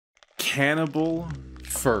Cannibal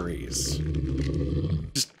furries.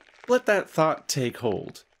 Just let that thought take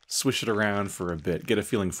hold. Swish it around for a bit, get a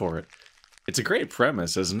feeling for it. It's a great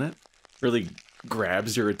premise, isn't it? Really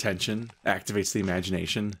grabs your attention, activates the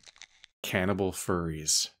imagination. Cannibal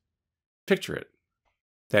furries. Picture it.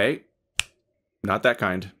 Hey, not that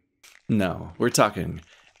kind. No, we're talking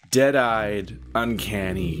dead-eyed,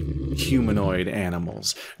 uncanny, humanoid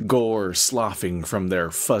animals, gore sloughing from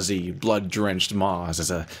their fuzzy, blood-drenched maws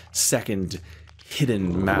as a second,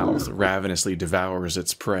 hidden mouth ravenously devours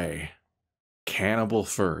its prey. Cannibal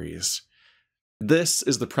furries. This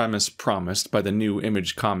is the premise promised by the new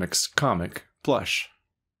Image Comics comic, Plush.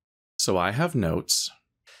 So I have notes.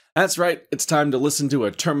 That's right, it's time to listen to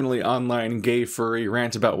a terminally online gay furry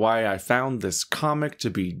rant about why I found this comic to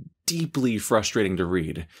be deeply frustrating to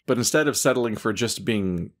read. But instead of settling for just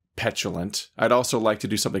being petulant, I'd also like to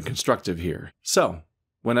do something constructive here. So,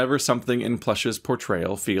 whenever something in Plush's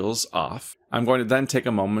portrayal feels off, I'm going to then take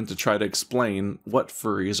a moment to try to explain what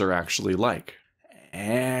furries are actually like.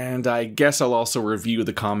 And I guess I'll also review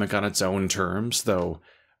the comic on its own terms, though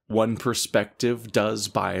one perspective does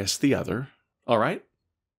bias the other. Alright?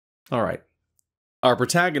 Alright. Our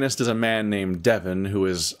protagonist is a man named Devin who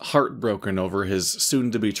is heartbroken over his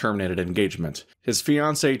soon-to-be-terminated engagement. His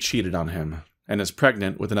fiancée cheated on him, and is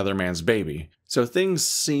pregnant with another man's baby, so things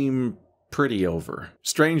seem pretty over.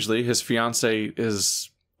 Strangely, his fiancée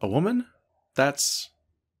is a woman? That's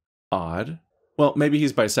odd. Well, maybe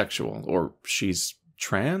he's bisexual, or she's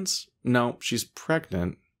trans? No, she's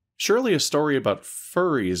pregnant. Surely a story about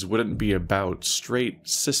furries wouldn't be about straight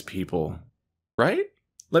cis people, right?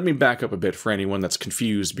 Let me back up a bit for anyone that's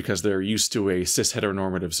confused because they're used to a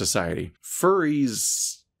cis-heteronormative society.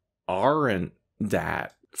 Furries aren't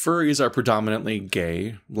that. Furries are predominantly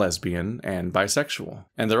gay, lesbian, and bisexual.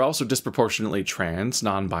 And they're also disproportionately trans,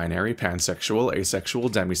 non-binary, pansexual, asexual,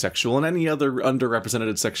 demisexual, and any other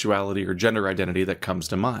underrepresented sexuality or gender identity that comes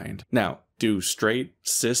to mind. Now, do straight,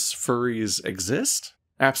 cis furries exist?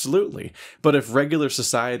 Absolutely. But if regular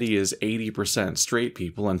society is 80% straight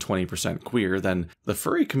people and 20% queer, then the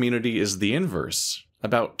furry community is the inverse.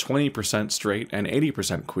 About 20% straight and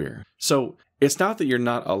 80% queer. So, it's not that you're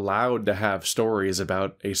not allowed to have stories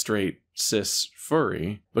about a straight, cis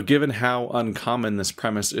furry, but given how uncommon this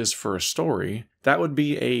premise is for a story, that would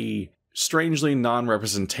be a strangely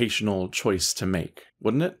non-representational choice to make,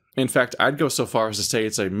 wouldn't it? In fact, I'd go so far as to say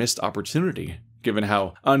it's a missed opportunity, given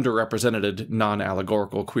how underrepresented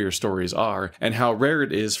non-allegorical queer stories are, and how rare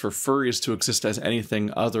it is for furries to exist as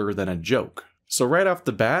anything other than a joke. So right off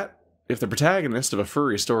the bat, if the protagonist of a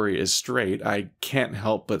furry story is straight, I can't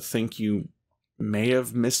help but think you may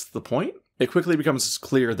have missed the point. It quickly becomes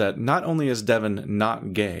clear that not only is Devin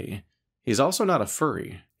not gay, he's also not a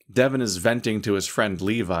furry. Devin is venting to his friend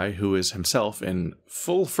Levi, who is himself in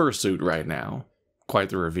full fursuit right now. Quite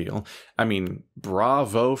the reveal. I mean,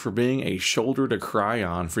 bravo for being a shoulder to cry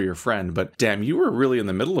on for your friend, but damn, you were really in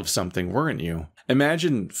the middle of something, weren't you?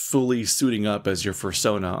 Imagine fully suiting up as your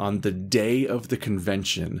fursona on the day of the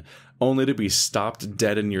convention, only to be stopped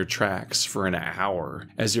dead in your tracks for an hour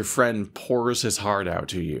as your friend pours his heart out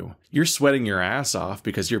to you. You're sweating your ass off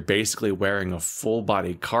because you're basically wearing a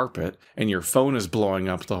full-body carpet and your phone is blowing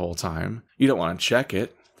up the whole time. You don't want to check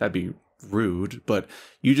it. That'd be rude, but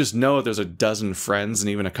you just know there's a dozen friends and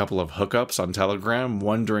even a couple of hookups on Telegram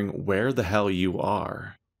wondering where the hell you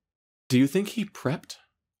are. Do you think he prepped?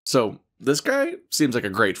 So, this guy seems like a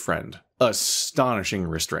great friend. Astonishing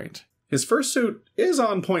restraint. His fursuit is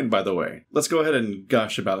on point, by the way. Let's go ahead and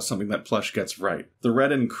gush about something that Plush gets right. The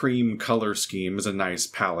red and cream color scheme is a nice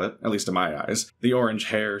palette, at least in my eyes. The orange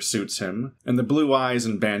hair suits him, and the blue eyes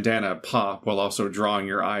and bandana pop while also drawing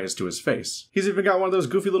your eyes to his face. He's even got one of those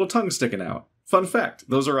goofy little tongues sticking out. Fun fact,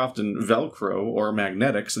 those are often Velcro or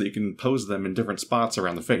magnetic so that you can pose them in different spots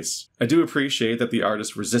around the face. I do appreciate that the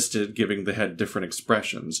artist resisted giving the head different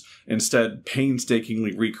expressions, instead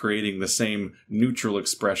painstakingly recreating the same neutral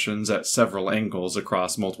expressions at several angles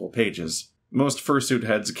across multiple pages. Most fursuit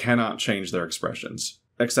heads cannot change their expressions,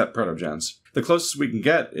 except protogens. The closest we can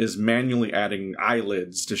get is manually adding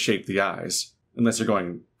eyelids to shape the eyes, unless you're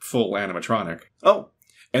going full animatronic. Oh!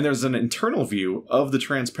 And there's an internal view of the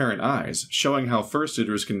transparent eyes, showing how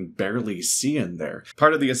fursuiters can barely see in there.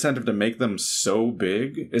 Part of the incentive to make them so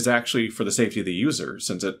big is actually for the safety of the user,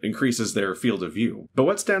 since it increases their field of view. But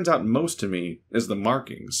what stands out most to me is the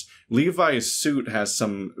markings. Levi's suit has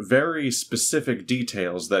some very specific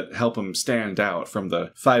details that help him stand out from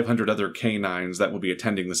the 500 other canines that will be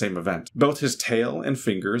attending the same event. Both his tail and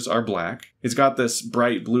fingers are black. He's got this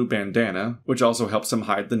bright blue bandana, which also helps him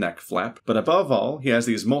hide the neck flap. But above all, he has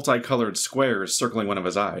these these multicolored squares circling one of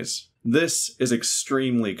his eyes. This is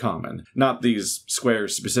extremely common. Not these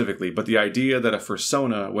squares specifically, but the idea that a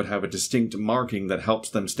fursona would have a distinct marking that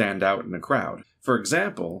helps them stand out in a crowd. For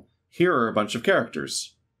example, here are a bunch of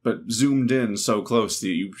characters, but zoomed in so close that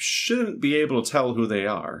you shouldn't be able to tell who they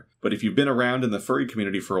are. But if you've been around in the furry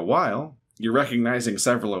community for a while, you're recognizing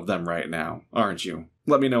several of them right now, aren't you?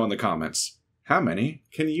 Let me know in the comments. How many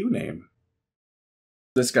can you name?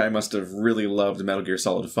 This guy must have really loved Metal Gear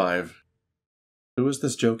Solid 5. Who is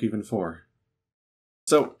this joke even for?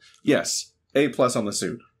 So, yes, A+ on the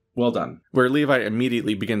suit. Well done. Where Levi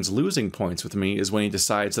immediately begins losing points with me is when he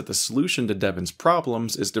decides that the solution to Devin's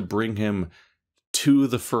problems is to bring him to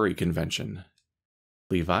the furry convention.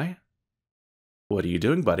 Levi? What are you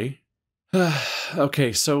doing, buddy?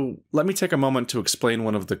 Okay, so let me take a moment to explain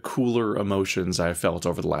one of the cooler emotions I felt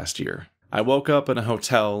over the last year. I woke up in a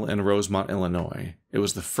hotel in Rosemont, Illinois. It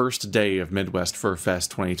was the first day of Midwest Fur Fest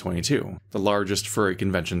 2022, the largest furry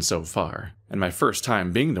convention so far, and my first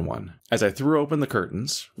time being to one. As I threw open the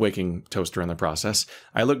curtains, waking Toaster in the process,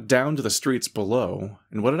 I looked down to the streets below,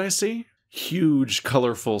 and what did I see? Huge,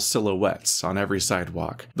 colorful silhouettes on every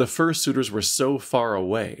sidewalk. The fursuiters were so far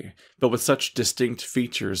away, but with such distinct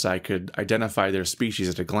features I could identify their species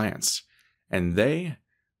at a glance. And they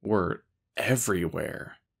were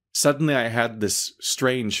everywhere. Suddenly I had this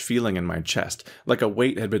strange feeling in my chest, like a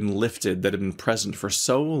weight had been lifted that had been present for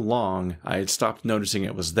so long I had stopped noticing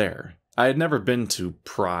it was there. I had never been to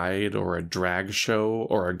Pride or a drag show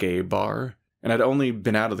or a gay bar, and I'd only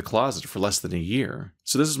been out of the closet for less than a year.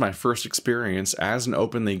 So this is my first experience as an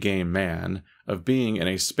openly gay man of being in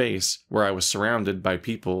a space where I was surrounded by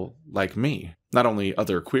people like me. Not only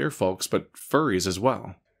other queer folks, but furries as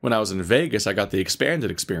well. When I was in Vegas, I got the expanded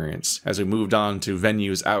experience, as we moved on to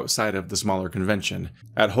venues outside of the smaller convention.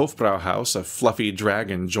 At Hofbrauhaus, a fluffy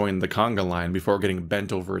dragon joined the conga line before getting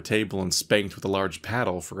bent over a table and spanked with a large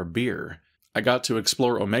paddle for a beer. I got to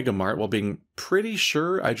explore Omega Mart while being pretty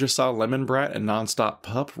sure I just saw Lemon Brat and Nonstop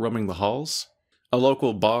Pup roaming the halls. A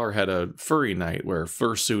local bar had a furry night where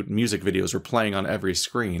fursuit music videos were playing on every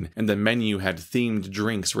screen, and the menu had themed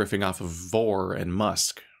drinks riffing off of Vor and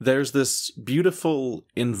Musk. There's this beautiful,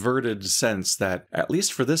 inverted sense that, at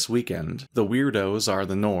least for this weekend, the weirdos are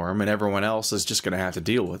the norm and everyone else is just going to have to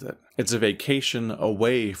deal with it. It's a vacation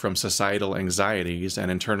away from societal anxieties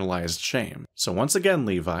and internalized shame. So once again,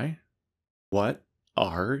 Levi, what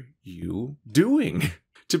are you doing?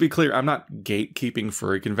 To be clear, I'm not gatekeeping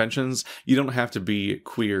furry conventions. You don't have to be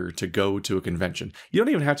queer to go to a convention. You don't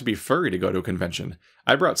even have to be furry to go to a convention.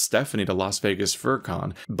 I brought Stephanie to Las Vegas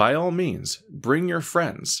FurCon. By all means, bring your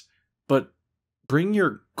friends. But bring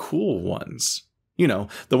your cool ones. You know,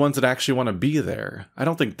 the ones that actually want to be there. I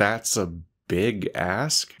don't think that's a big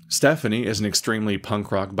ask. Stephanie is an extremely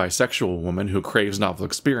punk rock bisexual woman who craves novel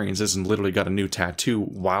experiences and literally got a new tattoo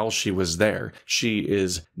while she was there. She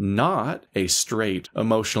is not a straight,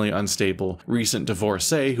 emotionally unstable, recent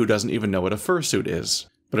divorcee who doesn't even know what a fursuit is.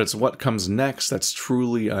 But it's what comes next that's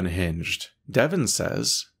truly unhinged. Devin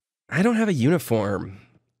says, I don't have a uniform,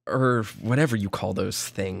 or whatever you call those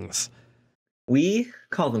things. We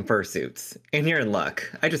call them fursuits, and you're in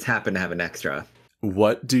luck. I just happen to have an extra.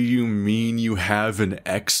 What do you mean you have an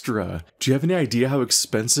extra? Do you have any idea how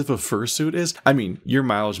expensive a fursuit is? I mean, your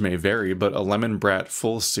mileage may vary, but a Lemon Brat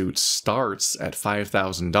full suit starts at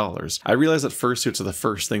 $5,000. I realize that fursuits are the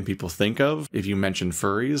first thing people think of if you mention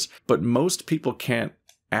furries, but most people can't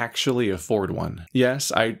actually afford one. Yes,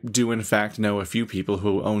 I do in fact know a few people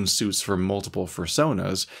who own suits for multiple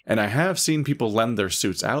fursonas, and I have seen people lend their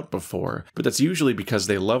suits out before, but that's usually because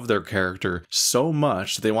they love their character so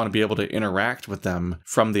much that they want to be able to interact with them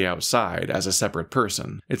from the outside as a separate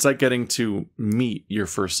person. It's like getting to meet your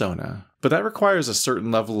fursona. But that requires a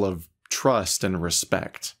certain level of trust and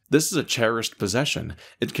respect. This is a cherished possession.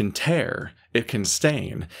 It can tear, it can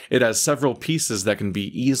stain, it has several pieces that can be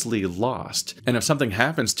easily lost, and if something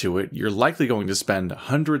happens to it, you're likely going to spend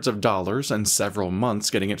hundreds of dollars and several months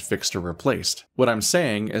getting it fixed or replaced. What I'm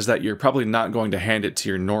saying is that you're probably not going to hand it to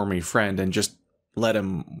your normie friend and just let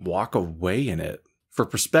him walk away in it. For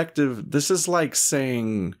perspective, this is like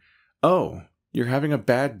saying, "Oh, you're having a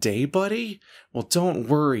bad day, buddy? Well, don't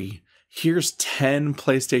worry. Here's 10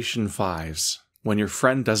 PlayStation 5s, when your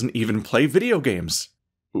friend doesn't even play video games."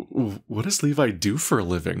 What does Levi do for a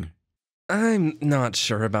living? I'm not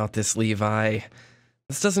sure about this, Levi.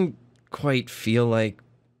 This doesn't quite feel like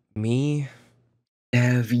me.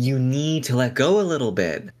 Dev, you need to let go a little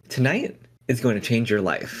bit. Tonight is going to change your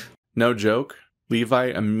life. No joke. Levi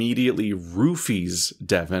immediately roofies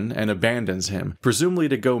Devin and abandons him, presumably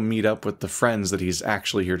to go meet up with the friends that he's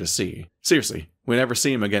actually here to see. Seriously, we never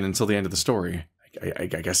see him again until the end of the story. I I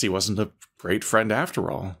guess he wasn't a great friend after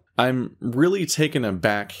all. I'm really taken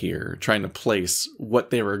aback here, trying to place what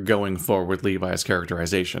they were going for with Levi's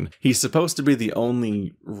characterization. He's supposed to be the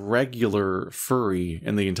only regular furry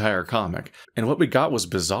in the entire comic, and what we got was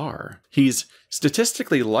bizarre. He's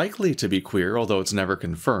statistically likely to be queer, although it's never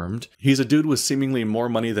confirmed. He's a dude with seemingly more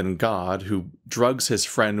money than God, who drugs his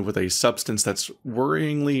friend with a substance that's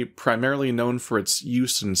worryingly primarily known for its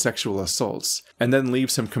use in sexual assaults, and then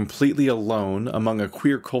leaves him completely alone among a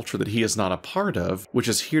queer culture that he is not a part of, which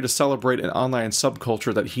is here to celebrate an online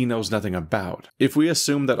subculture that he knows nothing about. If we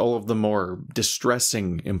assume that all of the more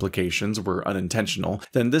distressing implications were unintentional,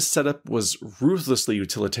 then this setup was ruthlessly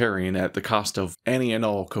utilitarian at the cost of any and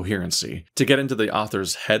all coherency. To get into the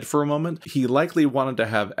author's head for a moment, he likely wanted to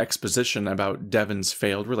have exposition about Devon's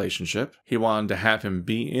failed relationship, he wanted to have him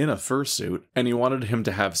be in a fursuit, and he wanted him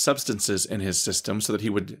to have substances in his system so that he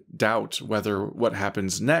would doubt whether what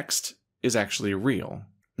happens next is actually real.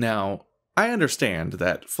 Now, I understand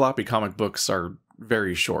that floppy comic books are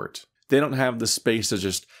very short. They don't have the space to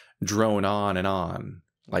just drone on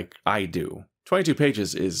like I do. 22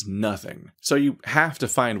 pages is nothing, so you have to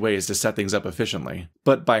find ways to set things up efficiently.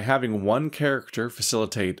 But by having one character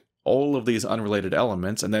facilitate all of these unrelated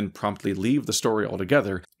elements and then promptly leave the story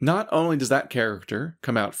altogether, not only does that character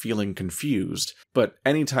come out feeling confused, but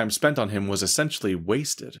any time spent on him was essentially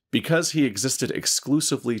wasted. Because he existed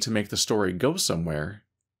exclusively to make the story go somewhere,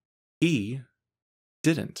 he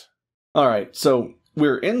didn't. Alright, so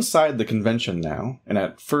we're inside the convention now, and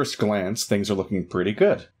at first glance, things are looking pretty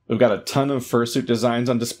good. We've got a ton of fursuit designs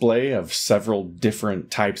on display of several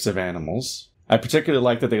different types of animals. I particularly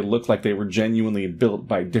like that they look like they were genuinely built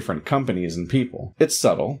by different companies and people. It's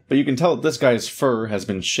subtle, but you can tell that this guy's fur has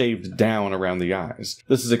been shaved down around the eyes.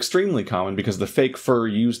 This is extremely common because the fake fur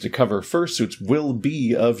used to cover fursuits will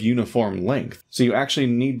be of uniform length, so you actually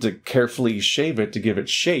need to carefully shave it to give it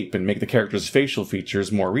shape and make the character's facial features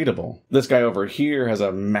more readable. This guy over here has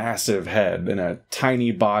a massive head and a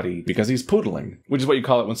tiny body because he's poodling, which is what you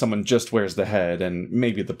call it when someone just wears the head and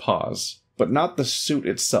maybe the paws. But not the suit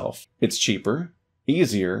itself. It's cheaper,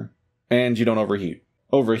 easier, and you don't overheat.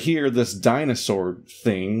 Over here, this dinosaur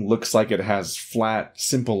thing looks like it has flat,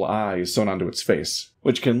 simple eyes sewn onto its face,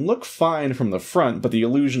 which can look fine from the front, but the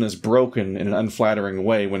illusion is broken in an unflattering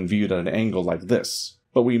way when viewed at an angle like this.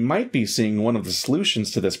 But we might be seeing one of the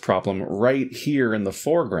solutions to this problem right here in the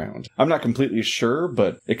foreground. I'm not completely sure,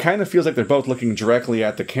 but it kind of feels like they're both looking directly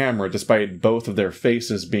at the camera despite both of their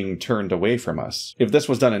faces being turned away from us. If this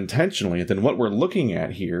was done intentionally, then what we're looking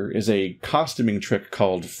at here is a costuming trick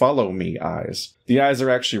called follow me eyes. The eyes are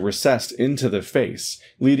actually recessed into the face,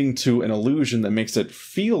 leading to an illusion that makes it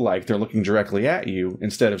feel like they're looking directly at you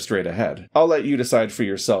instead of straight ahead. I'll let you decide for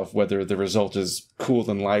yourself whether the result is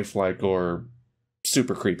cool and lifelike or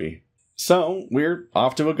super creepy. So, we're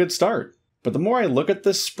off to a good start. But the more I look at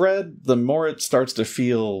this spread, the more it starts to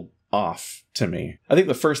feel off to me. I think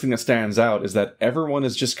the first thing that stands out is that everyone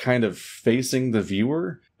is just kind of facing the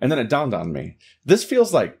viewer, and then it dawned on me. This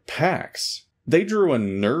feels like PAX. They drew a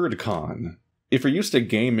NerdCon. If you're used to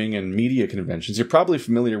gaming and media conventions, you're probably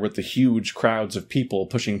familiar with the huge crowds of people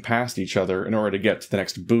pushing past each other in order to get to the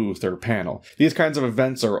next booth or panel. These kinds of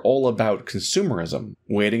events are all about consumerism,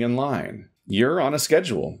 waiting in line. You're on a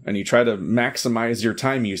schedule, and you try to maximize your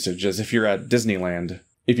time usage as if you're at Disneyland.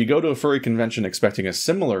 If you go to a furry convention expecting a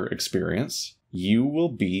similar experience, you will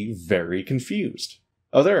be very confused.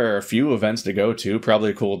 Oh, there are a few events to go to,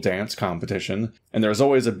 probably a cool dance competition, and there's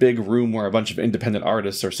always a big room where a bunch of independent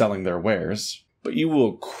artists are selling their wares. But you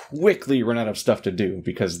will quickly run out of stuff to do,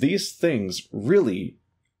 because these things really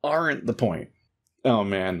aren't the point. Oh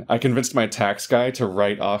man, I convinced my tax guy to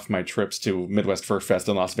write off my trips to Midwest Fur Fest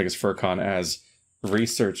and Las Vegas FurCon as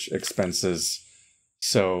research expenses.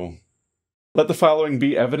 So, let the following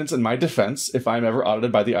be evidence in my defense if I'm ever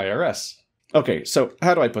audited by the IRS. Okay, so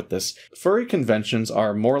how do I put this? Furry conventions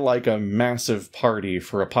are more like a massive party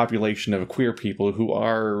for a population of queer people who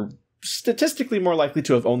are statistically more likely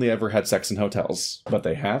to have only ever had sex in hotels. But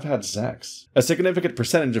they have had sex. A significant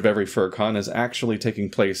percentage of every FurCon is actually taking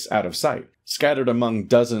place out of sight, scattered among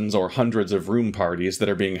dozens or hundreds of room parties that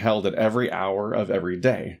are being held at every hour of every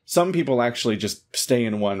day. Some people actually just stay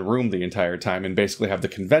in one room the entire time and basically have the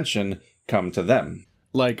convention come to them.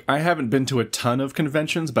 Like, I haven't been to a ton of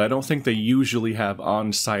conventions, but I don't think they usually have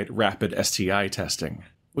on-site rapid STI testing,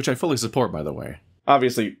 which I fully support, by the way.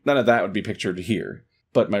 Obviously, none of that would be pictured here.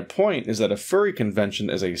 But my point is that a furry convention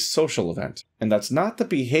is a social event, and that's not the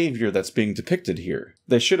behavior that's being depicted here.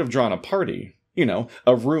 They should have drawn a party, You know,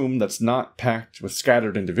 a room that's not packed with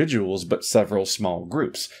scattered individuals, but several small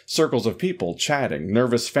groups. Circles of people chatting,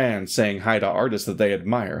 nervous fans saying hi to artists that they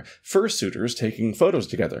admire, fursuiters taking photos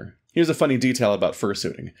together. Here's a funny detail about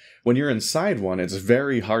fursuiting. When you're inside one, it's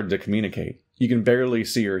very hard to communicate. You can barely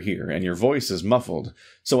see or hear, and your voice is muffled.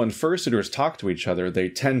 So when fursuiters talk to each other, they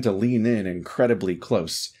tend to lean in incredibly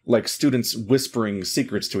close, like students whispering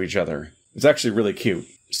secrets to each other. It's actually really cute.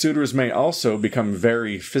 Suitors may also become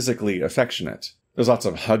very physically affectionate. There's lots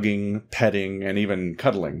of hugging, petting, and even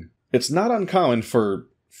cuddling. It's not uncommon for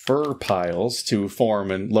fur piles to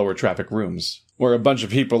form in lower traffic rooms, where a bunch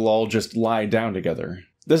of people all just lie down together.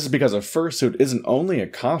 This is because a fursuit isn't only a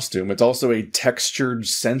costume, it's also a textured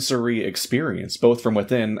sensory experience, both from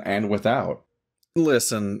within and without.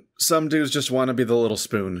 Listen, some dudes just want to be the little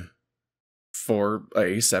spoon for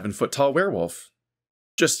a 7-foot-tall werewolf.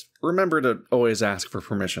 Just remember to always ask for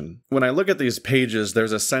permission. When I look at these pages,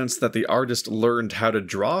 there's a sense that the artist learned how to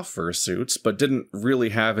draw fursuits, but didn't really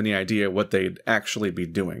have any idea what they'd actually be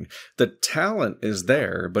doing. The talent is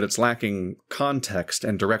there, but it's lacking context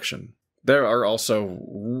and direction. There are also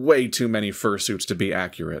way too many fursuits to be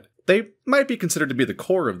accurate. They might be considered to be the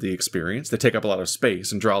core of the experience, they take up a lot of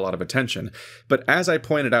space and draw a lot of attention, but as I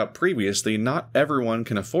pointed out previously, not everyone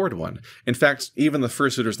can afford one. In fact, even the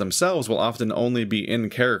fursuiters themselves will often only be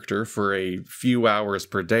in character for a few hours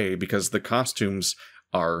per day because the costumes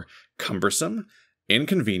are cumbersome,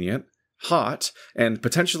 inconvenient, hot, and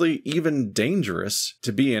potentially even dangerous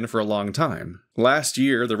to be in for a long time. Last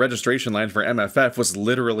year, the registration line for MFF was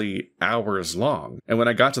literally hours long, and when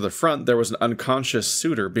I got to the front, there was an unconscious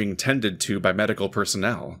suitor being tended to by medical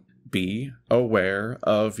personnel. Be aware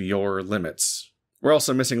of your limits. We're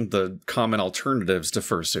also missing the common alternatives to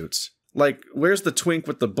fursuits. Like, where's the twink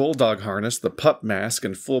with the bulldog harness, the pup mask,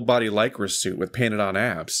 and full-body lycra suit with painted-on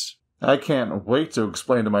abs? I can't wait to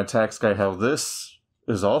explain to my tax guy how this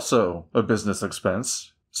is also a business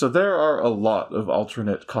expense. So there are a lot of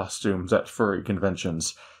alternate costumes at furry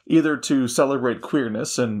conventions, either to celebrate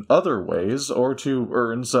queerness in other ways or to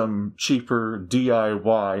earn some cheaper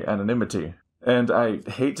DIY anonymity. And I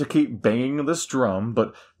hate to keep banging this drum,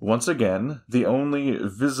 but once again, the only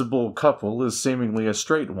visible couple is seemingly a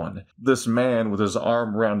straight one. This man with his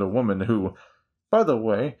arm around a woman who, by the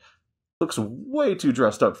way, looks way too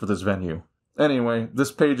dressed up for this venue. Anyway,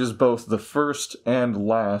 this page is both the first and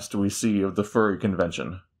last we see of the furry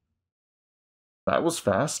convention. That was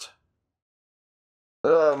fast.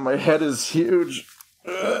 My head is huge.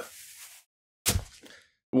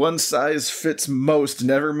 One size fits most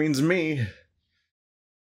never means me.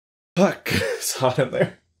 Fuck, it's hot in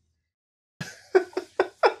there.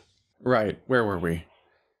 Right, where were we?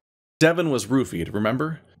 Devin was roofied,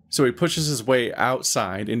 remember? So he pushes his way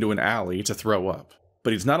outside into an alley to throw up.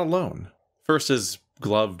 But he's not alone. First his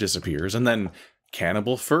glove disappears, and then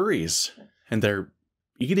cannibal furries. And they're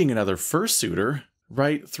eating another fursuiter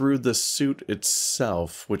right through the suit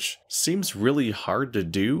itself, which seems really hard to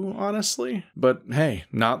do, honestly. But hey,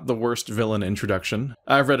 not the worst villain introduction.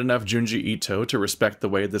 I've read enough Junji Ito to respect the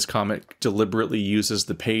way this comic deliberately uses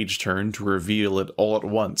the page turn to reveal it all at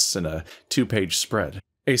once in a 2-page spread.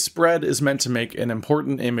 A spread is meant to make an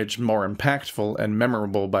important image more impactful and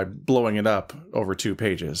memorable by blowing it up over 2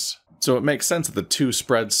 pages. So it makes sense that the 2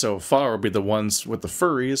 spreads so far will be the ones with the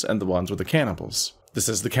furries and the ones with the cannibals. This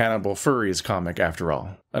is the Cannibal Furries comic, after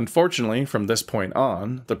all. Unfortunately, from this point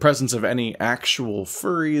on, the presence of any actual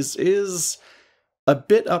furries is a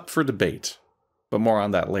bit up for debate, but more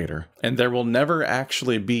on that later. And there will never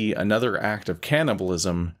actually be another act of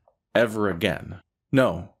cannibalism ever again.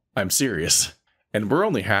 No, I'm serious. And we're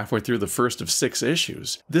only halfway through the first of 6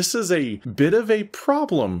 issues. This is a bit of a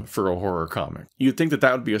problem for a horror comic. You'd think that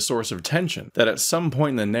that would be a source of tension, that at some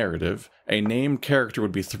point in the narrative, a named character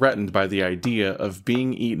would be threatened by the idea of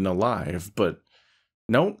being eaten alive, but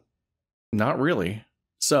nope, not really.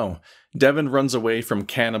 So, Devin runs away from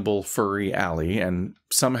Cannibal Furry Alley and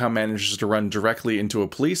somehow manages to run directly into a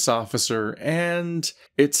police officer, and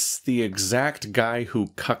it's the exact guy who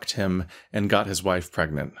cucked him and got his wife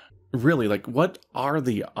pregnant. Really, like, what are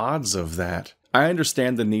the odds of that? I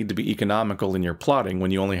understand the need to be economical in your plotting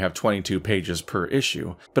when you only have 22 pages per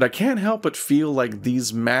issue, but I can't help but feel like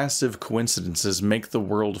these massive coincidences make the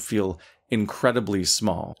world feel incredibly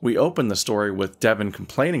small. We opened the story with Devin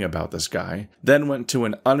complaining about this guy, then went to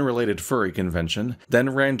an unrelated furry convention,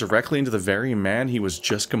 then ran directly into the very man he was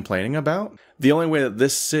just complaining about. The only way that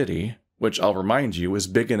this city, which I'll remind you is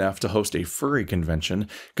big enough to host a furry convention,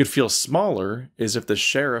 could feel smaller is if the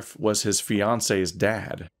sheriff was his fiance's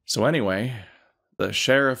dad. So anyway, the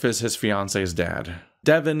sheriff is his fiance's dad.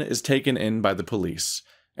 Devin is taken in by the police,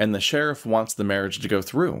 and the sheriff wants the marriage to go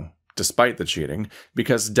through. despite the cheating,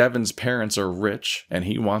 because Devon's parents are rich and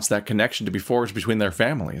he wants that connection to be forged between their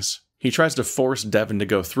families. He tries to force Devon to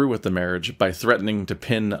go through with the marriage by threatening to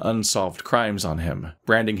pin unsolved crimes on him,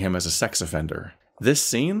 branding him as a sex offender. This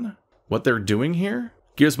scene, what they're doing here,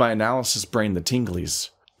 gives my analysis brain the tinglies,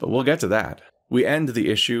 but we'll get to that. We end the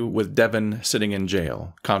issue with Devon sitting in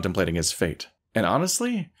jail, contemplating his fate. And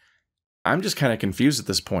honestly, I'm just kind of confused at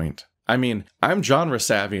this point. I mean, I'm genre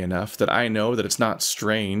savvy enough that I know that it's not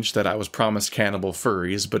strange that I was promised cannibal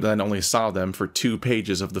furries, but then only saw them for 2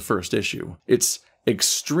 pages of the first issue. It's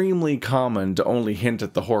extremely common to only hint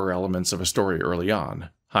at the horror elements of a story early on,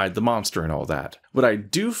 hide the monster and all that. What I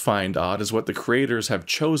do find odd is what the creators have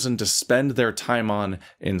chosen to spend their time on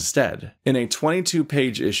instead. In a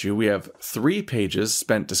 22-page issue, we have 3 pages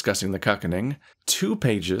spent discussing the cuckening, 2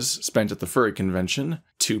 pages spent at the furry convention,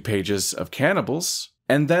 2 pages of cannibals,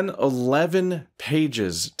 and then 11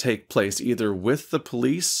 pages take place either with the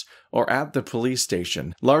police or at the police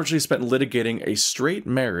station, largely spent litigating a straight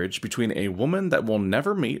marriage between a woman that we'll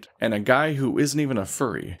never meet and a guy who isn't even a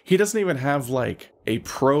furry. He doesn't even have, like, a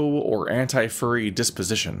pro or anti-furry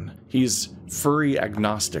disposition. He's furry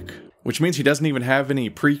agnostic, which means he doesn't even have any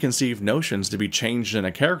preconceived notions to be changed in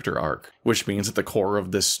a character arc, which means that the core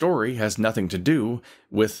of this story has nothing to do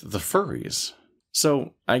with the furries.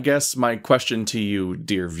 So, I guess my question to you,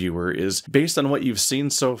 dear viewer, is, based on what you've seen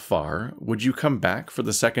so far, would you come back for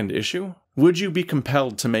the second issue? Would you be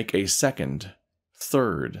compelled to make a second,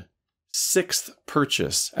 third, 6th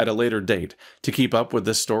purchase at a later date to keep up with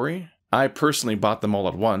this story? I personally bought them all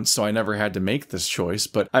at once, so I never had to make this choice,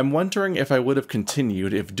 but I'm wondering if I would have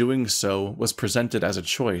continued if doing so was presented as a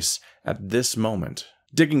choice at this moment.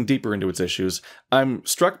 Digging deeper into its issues, I'm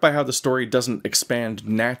struck by how the story doesn't expand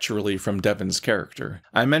naturally from Devon's character.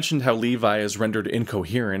 I mentioned how Levi is rendered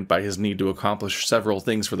incoherent by his need to accomplish several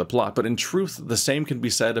things for the plot, but in truth, the same can be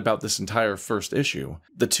said about this entire first issue.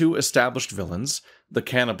 The 2 established villains, the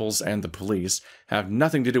cannibals and the police, have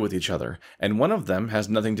nothing to do with each other, and one of them has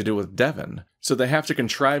nothing to do with Devon, so they have to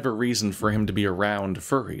contrive a reason for him to be around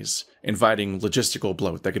furries, inviting logistical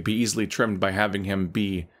bloat that could be easily trimmed by having him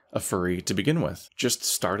be a furry to begin with. Just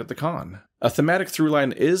start at the con. A thematic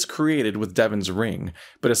throughline is created with Devon's ring,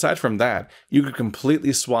 but aside from that, you could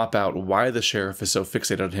completely swap out why the sheriff is so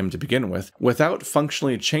fixated on him to begin with, without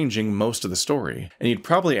functionally changing most of the story, and you'd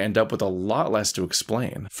probably end up with a lot less to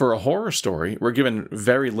explain. For a horror story, we're given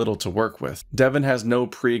very little to work with. Devon has no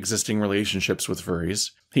pre-existing relationships with furries.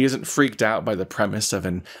 He isn't freaked out by the premise of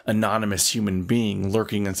an anonymous human being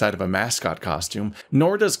lurking inside of a mascot costume,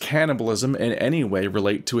 nor does cannibalism in any way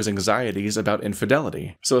relate to his anxieties about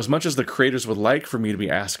infidelity. So as much as the creators would like for me to be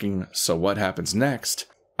asking, so what happens next,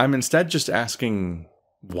 I'm instead just asking,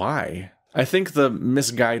 why? I think the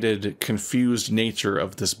misguided, confused nature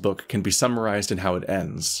of this book can be summarized in how it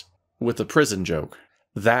ends, with a prison joke.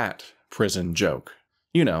 That prison joke.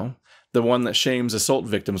 You know, the one that shames assault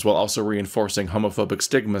victims while also reinforcing homophobic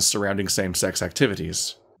stigmas surrounding same-sex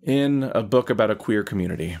activities. In a book about a queer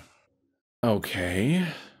community. Okay.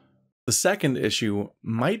 The second issue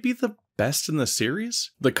might be the best in the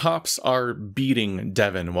series. The cops are beating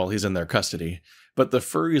Devon while he's in their custody, but the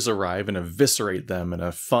furries arrive and eviscerate them in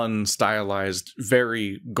a fun, stylized,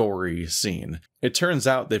 very gory scene. It turns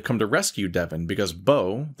out they've come to rescue Devon because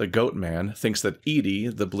Bo, the goat man, thinks that Edie,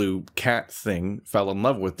 the blue cat thing, fell in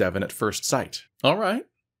love with Devon at first sight. Alright,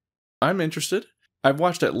 I'm interested. I've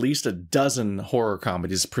watched at least a dozen horror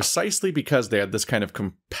comedies precisely because they had this kind of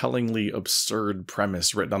compellingly absurd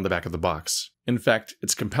premise written on the back of the box. In fact,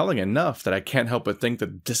 it's compelling enough that I can't help but think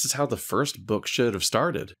that this is how the first book should have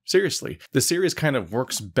started. Seriously, the series kind of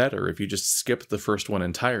works better if you just skip the first one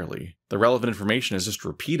entirely. The relevant information is just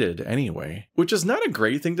repeated anyway. Which is not a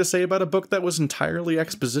great thing to say about a book that was entirely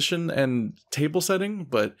exposition and table setting,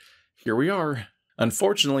 but here we are.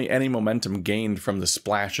 Unfortunately, any momentum gained from the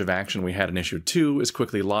splash of action we had in issue 2 is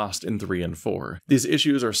quickly lost in 3 and 4. These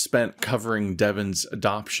issues are spent covering Devon's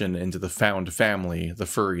adoption into the found family the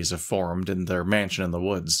furries have formed in their mansion in the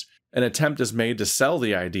woods. An attempt is made to sell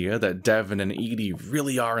the idea that Devon and Edie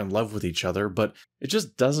really are in love with each other, but it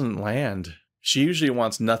just doesn't land. She usually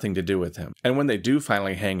wants nothing to do with him, and when they do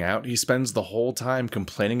finally hang out, he spends the whole time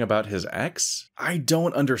complaining about his ex? I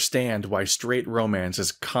don't understand why straight romance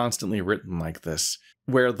is constantly written like this,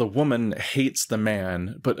 where the woman hates the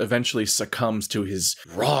man, but eventually succumbs to his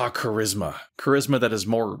raw charisma. Charisma that is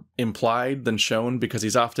more implied than shown because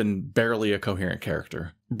he's often barely a coherent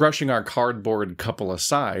character. Brushing our cardboard couple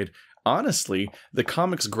aside, honestly, the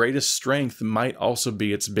comic's greatest strength might also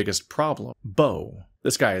be its biggest problem. Bo.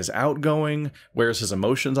 This guy is outgoing, wears his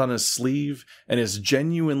emotions on his sleeve, and is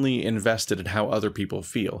genuinely invested in how other people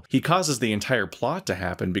feel. He causes the entire plot to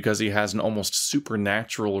happen because he has an almost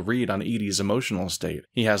supernatural read on Edie's emotional state.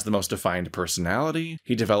 He has the most defined personality,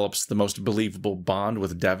 he develops the most believable bond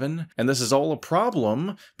with Devon, and this is all a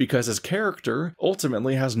problem because his character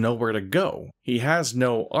ultimately has nowhere to go. He has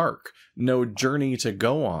no arc, no journey to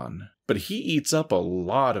go on. But he eats up a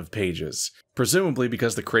lot of pages, presumably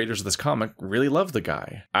because the creators of this comic really love the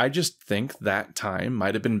guy. I just think that time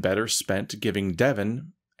might have been better spent giving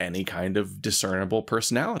Devon any kind of discernible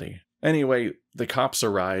personality. Anyway, the cops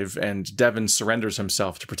arrive, and Devon surrenders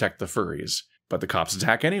himself to protect the furries. But the cops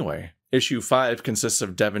attack anyway. Issue 5 consists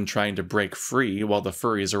of Devon trying to break free while the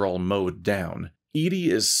furries are all mowed down.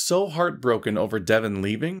 Edie is so heartbroken over Devon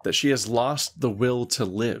leaving that she has lost the will to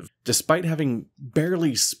live, despite having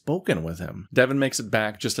barely spoken with him. Devon makes it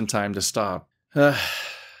back just in time to stop.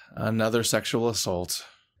 Another sexual assault.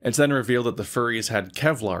 It's then revealed that the furries had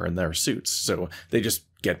Kevlar in their suits, so they just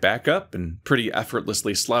get back up and pretty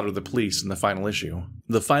effortlessly slaughter the police in the final issue.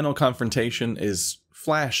 The final confrontation is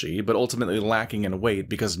flashy, but ultimately lacking in weight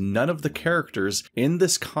because none of the characters in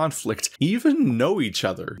this conflict even know each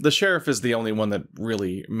other. The sheriff is the only one that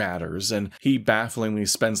really matters, and he bafflingly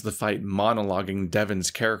spends the fight monologuing Devon's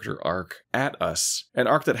character arc at us. An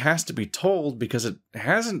arc that has to be told because it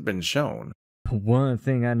hasn't been shown. One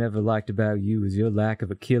thing I never liked about you is your lack of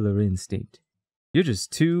a killer instinct. You're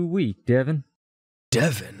just too weak, Devon.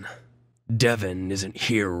 Devon? Devon isn't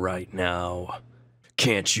here right now.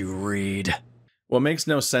 Can't you read? What makes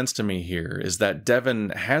no sense to me here is that Devon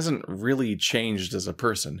hasn't really changed as a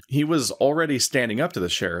person. He was already standing up to the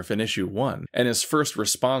sheriff in issue 1, and his first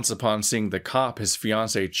response upon seeing the cop his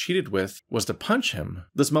fiancée cheated with was to punch him.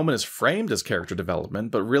 This moment is framed as character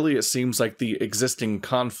development, but really it seems like the existing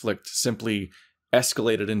conflict simply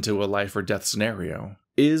escalated into a life or death scenario.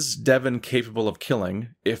 Is Devon capable of killing,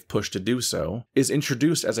 if pushed to do so, is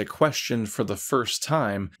introduced as a question for the first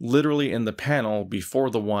time, literally in the panel before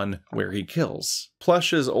the one where he kills.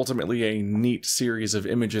 Plush is ultimately a neat series of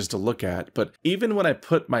images to look at, but even when I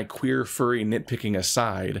put my queer furry nitpicking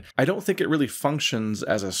aside, I don't think it really functions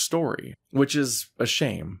as a story, which is a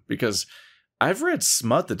shame, because I've read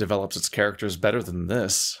smut that develops its characters better than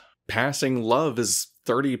this. Passing Love is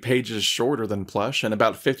 30 pages shorter than Plush and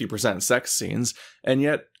about 50% sex scenes, and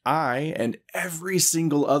yet I and every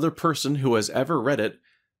single other person who has ever read it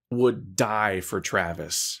would die for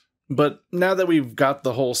Travis. But now that we've got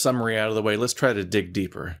the whole summary out of the way, let's try to dig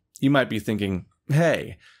deeper. You might be thinking,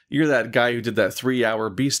 hey, you're that guy who did that 3-hour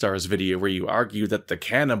Beastars video where you argued that the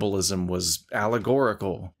cannibalism was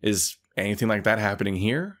allegorical. Is anything like that happening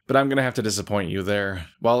here? But I'm gonna have to disappoint you there.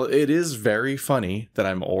 While it is very funny that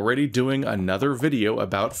I'm already doing another video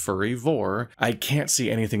about furry vor, I can't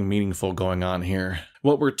see anything meaningful going on here.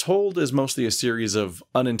 What we're told is mostly a series of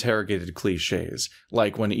uninterrogated cliches,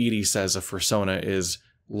 like when Edie says a fursona is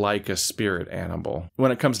like a spirit animal.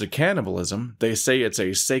 When it comes to cannibalism, they say it's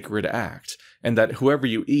a sacred act, and that whoever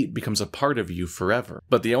you eat becomes a part of you forever.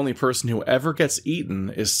 But the only person who ever gets eaten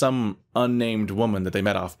is some unnamed woman that they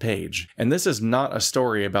met off page. And this is not a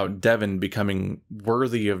story about Devon becoming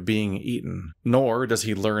worthy of being eaten, nor does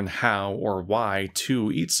he learn how or why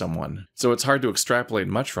to eat someone. So it's hard to extrapolate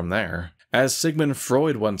much from there. As Sigmund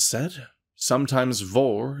Freud once said, sometimes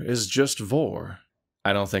vor is just vor.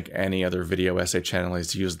 I don't think any other video essay channel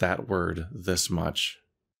has used that word this much.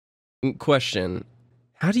 Question.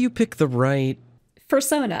 How do you pick the right...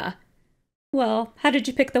 Fursona. Well, how did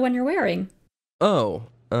you pick the one you're wearing? Oh,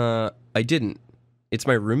 I didn't. It's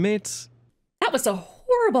my roommate's? That was a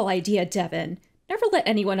horrible idea, Devon. Never let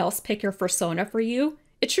anyone else pick your fursona for you.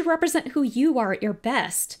 It should represent who you are at your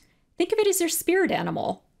best. Think of it as your spirit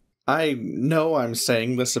animal. I know I'm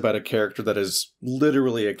saying this about a character that is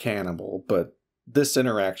literally a cannibal, but this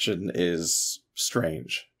interaction is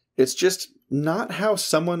strange. It's just not how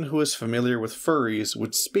someone who is familiar with furries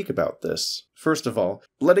would speak about this. First of all,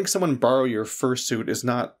 letting someone borrow your fursuit is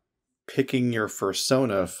not picking your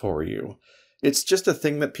fursona for you. It's just a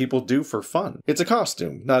thing that people do for fun. It's a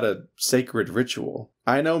costume, not a sacred ritual.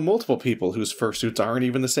 I know multiple people whose fursuits aren't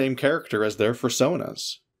even the same character as their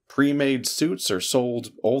fursonas. Pre-made suits are sold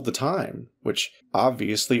all the time, which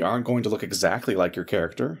obviously aren't going to look exactly like your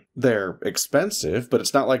character. They're expensive, but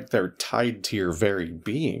it's not like they're tied to your very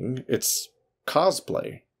being. It's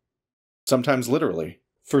cosplay. Sometimes literally.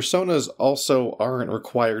 Fursonas also aren't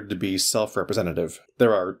required to be self-representative.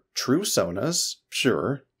 There are true sonas,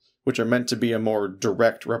 sure, which are meant to be a more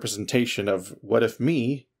direct representation of what if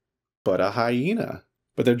me, but a hyena.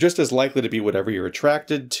 But they're just as likely to be whatever you're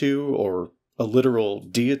attracted to or A literal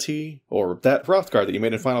deity? Or that Hrothgar that you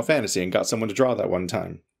made in Final Fantasy and got someone to draw that one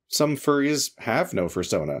time? Some furries have no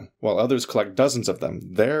fursona, while others collect dozens of them.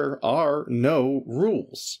 There are no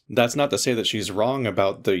rules. That's not to say that she's wrong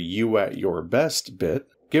about the you at your best bit.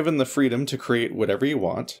 Given the freedom to create whatever you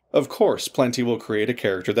want, of course plenty will create a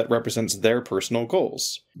character that represents their personal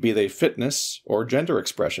goals, be they fitness or gender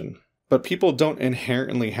expression. But people don't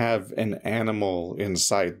inherently have an animal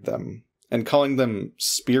inside them, and calling them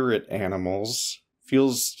spirit animals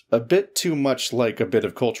feels a bit too much like a bit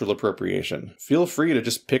of cultural appropriation. Feel free to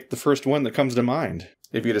just pick the first one that comes to mind.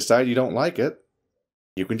 If you decide you don't like it,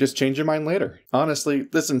 you can just change your mind later. Honestly,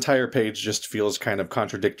 this entire page just feels kind of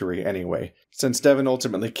contradictory anyway, since Devin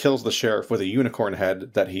ultimately kills the sheriff with a unicorn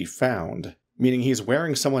head that he found, meaning he's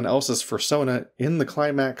wearing someone else's fursona in the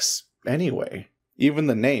climax anyway. Even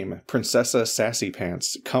the name, Princessa Sassy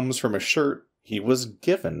Pants, comes from a shirt he was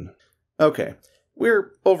given. Okay,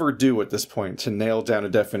 we're overdue at this point to nail down a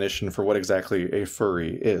definition for what exactly a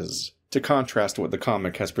furry is, to contrast what the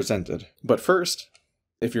comic has presented. But first,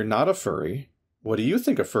 if you're not a furry, what do you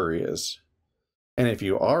think a furry is? And if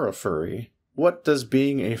you are a furry, what does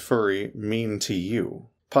being a furry mean to you?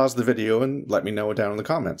 Pause the video and let me know down in the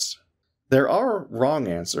comments. There are wrong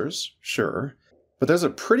answers, sure, but there's a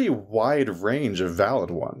pretty wide range of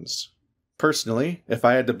valid ones. Personally, if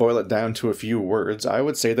I had to boil it down to a few words, I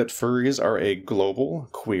would say that furries are a global,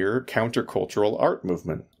 queer, countercultural art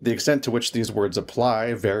movement. The extent to which these words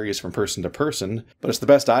apply varies from person to person, but it's the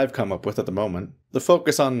best I've come up with at the moment. The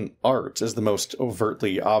focus on art is the most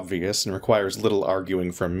overtly obvious and requires little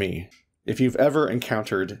arguing from me. If you've ever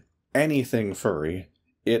encountered anything furry,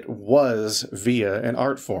 it was via an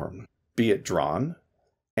art form, be it drawn,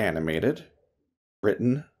 animated,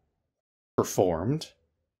 written, performed,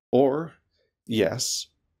 or yes,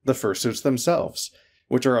 the fursuits themselves,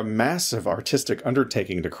 which are a massive artistic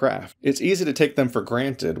undertaking to craft. It's easy to take them for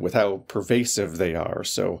granted with how pervasive they are,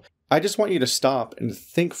 so I just want you to stop and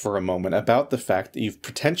think for a moment about the fact that you've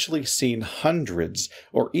potentially seen hundreds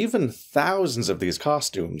or even thousands of these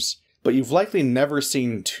costumes, but you've likely never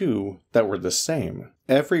seen two that were the same.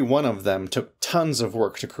 Every one of them took tons of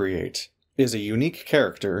work to create, is a unique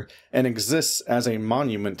character, and exists as a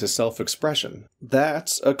monument to self-expression.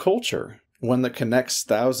 That's a culture. One that connects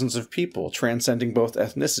thousands of people, transcending both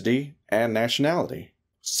ethnicity and nationality.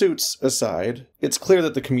 Suits aside, it's clear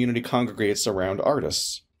that the community congregates around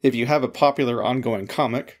artists. If you have a popular ongoing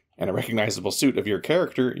comic, and a recognizable suit of your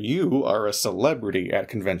character, you are a celebrity at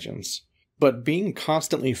conventions. But being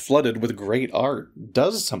constantly flooded with great art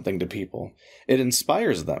does something to people. It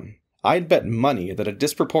inspires them. I'd bet money that a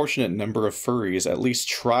disproportionate number of furries at least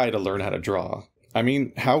try to learn how to draw. I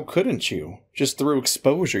mean, how couldn't you? Just through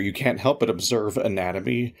exposure, you can't help but observe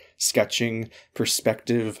anatomy, sketching,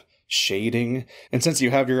 perspective, shading, and since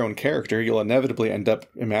you have your own character, you'll inevitably end up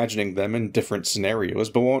imagining them in different scenarios,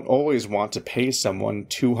 but won't always want to pay someone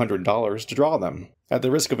 $200 to draw them. At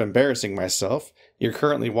the risk of embarrassing myself, you're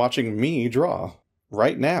currently watching me draw.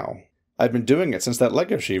 Right now. I've been doing it since that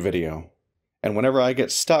Legoshi video. And whenever I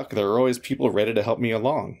get stuck, there are always people ready to help me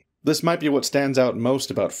along. This might be what stands out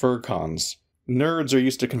most about fur cons. Nerds are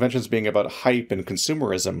used to conventions being about hype and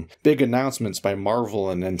consumerism, big announcements by Marvel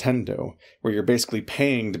and Nintendo, where you're basically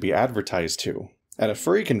paying to be advertised to. At a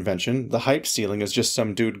furry convention, the hype ceiling is just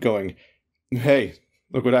some dude going, "Hey,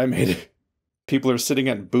 look what I made." People are sitting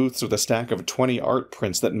at booths with a stack of 20 art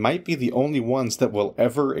prints that might be the only ones that will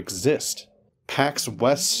ever exist. PAX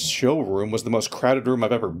West's showroom was the most crowded room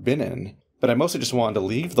I've ever been in, but I mostly just wanted to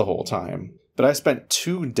leave the whole time. But I spent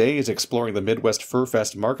 2 days exploring the Midwest Fur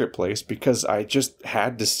Fest marketplace because I just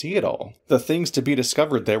had to see it all. The things to be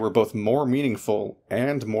discovered there were both more meaningful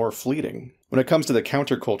and more fleeting. When it comes to the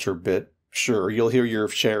counterculture bit, sure, you'll hear your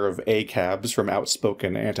share of ACABs from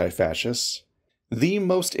outspoken anti-fascists. The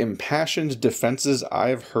most impassioned defenses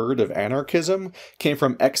I've heard of anarchism came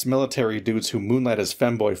from ex-military dudes who moonlight as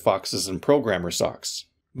femboy foxes and programmer socks.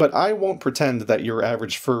 But I won't pretend that your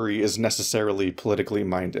average furry is necessarily politically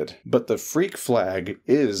minded. But the freak flag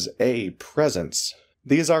is a presence.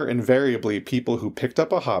 These are invariably people who picked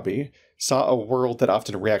up a hobby, saw a world that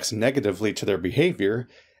often reacts negatively to their behavior,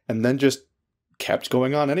 and then just kept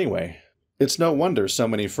going on anyway. It's no wonder so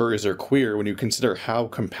many furries are queer when you consider how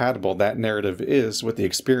compatible that narrative is with the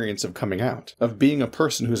experience of coming out, of being a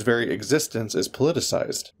person whose very existence is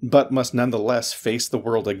politicized, but must nonetheless face the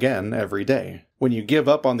world again every day. When you give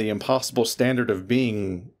up on the impossible standard of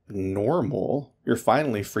being normal, you're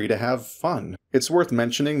finally free to have fun. It's worth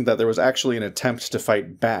mentioning that there was actually an attempt to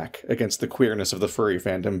fight back against the queerness of the furry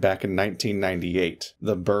fandom back in 1998,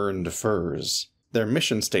 the Burned Furs. Their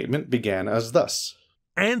mission statement began as thus: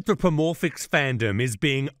 Anthropomorphics fandom is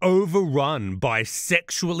being overrun by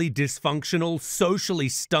sexually dysfunctional, socially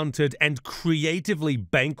stunted, and creatively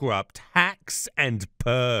bankrupt hacks and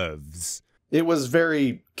pervs. It was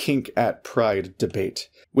very kink at pride debate,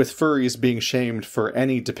 with furries being shamed for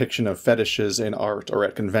any depiction of fetishes in art or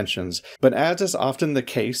at conventions. But as is often the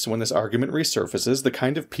case when this argument resurfaces, the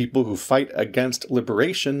kind of people who fight against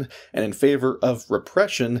liberation and in favor of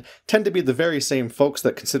repression tend to be the very same folks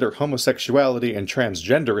that consider homosexuality and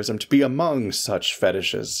transgenderism to be among such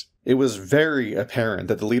fetishes. It was very apparent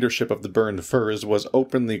that the leadership of the Burned Furs was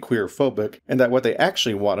openly queerphobic, and that what they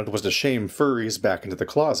actually wanted was to shame furries back into the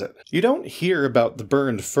closet. You don't hear about the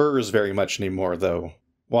Burned Furs very much anymore, though.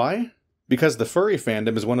 Why? Because the furry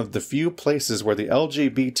fandom is one of the few places where the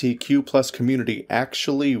LGBTQ+ community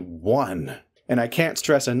actually won. And I can't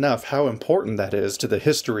stress enough how important that is to the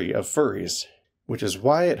history of furries. Which is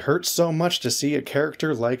why it hurts so much to see a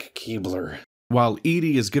character like Keebler. While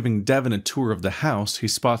Edie is giving Devin a tour of the house, he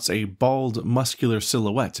spots a bald, muscular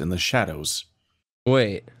silhouette in the shadows.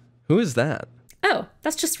 Wait, who is that? Oh,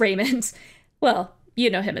 that's just Raymond. Well, you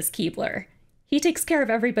know him as Keebler. He takes care of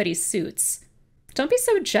everybody's suits. Don't be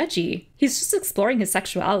so judgy. He's just exploring his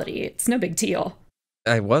sexuality. It's no big deal.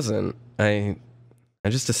 I wasn't. I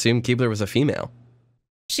just assumed Keebler was a female.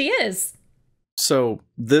 She is. So,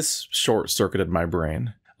 this short-circuited my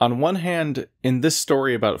brain. On one hand, in this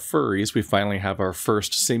story about furries, we finally have our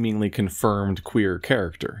first seemingly confirmed queer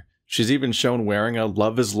character. She's even shown wearing a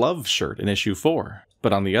Love is Love shirt in issue 4.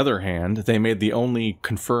 But on the other hand, they made the only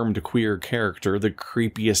confirmed queer character the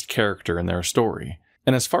creepiest character in their story.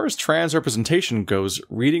 And as far as trans representation goes,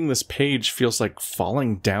 reading this page feels like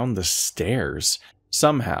falling down the stairs.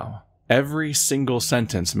 Somehow, every single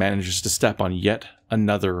sentence manages to step on yet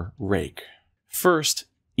another rake. First,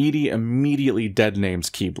 Edie immediately deadnames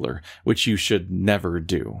Keebler, which you should never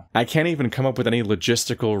do. I can't even come up with any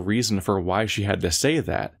logistical reason for why she had to say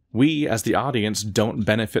that. We, as the audience, don't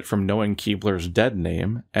benefit from knowing Keebler's dead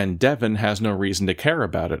name, and Devin has no reason to care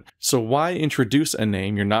about it. So why introduce a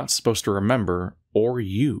name you're not supposed to remember or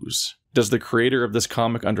use? Does the creator of this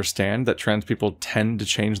comic understand that trans people tend to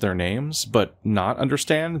change their names, but not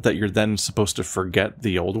understand that you're then supposed to forget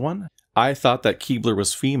the old one? I thought that Keebler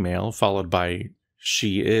was female, followed by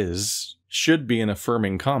she is, should be an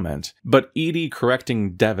affirming comment, but Edie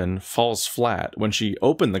correcting Devin falls flat when she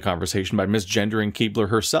opened the conversation by misgendering Keebler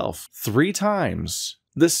herself 3 times.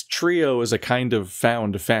 This trio is a kind of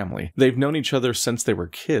found family. They've known each other since they were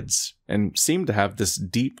kids, and seem to have this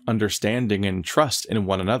deep understanding and trust in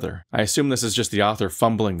one another. I assume this is just the author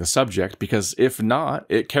fumbling the subject, because if not,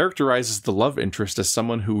 it characterizes the love interest as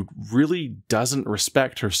someone who really doesn't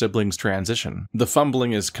respect her sibling's transition. The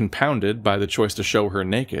fumbling is compounded by the choice to show her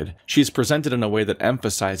naked. She's presented in a way that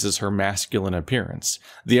emphasizes her masculine appearance,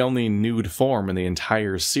 the only nude form in the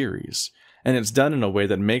entire series. And it's done in a way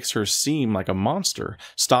that makes her seem like a monster,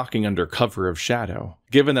 stalking under cover of shadow.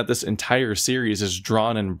 Given that this entire series is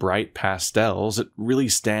drawn in bright pastels, it really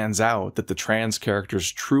stands out that the trans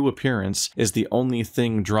character's true appearance is the only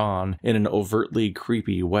thing drawn in an overtly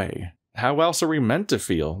creepy way. How else are we meant to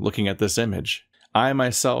feel looking at this image? I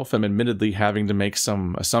myself am admittedly having to make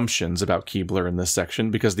some assumptions about Keebler in this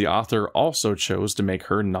section because the author also chose to make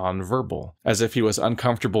her non-verbal, as if he was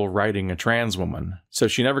uncomfortable writing a trans woman, so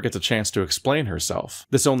she never gets a chance to explain herself.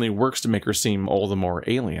 This only works to make her seem all the more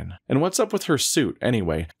alien. And what's up with her suit,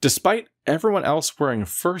 anyway? Despite everyone else wearing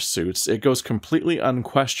fursuits, it goes completely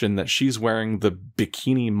unquestioned that she's wearing the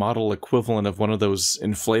bikini model equivalent of one of those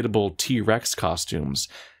inflatable T-Rex costumes.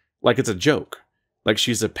 Like it's a joke. Like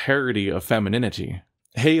she's a parody of femininity.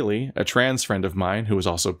 Haley, a trans friend of mine who was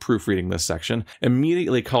also proofreading this section,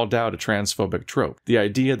 immediately called out a transphobic trope, the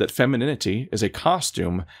idea that femininity is a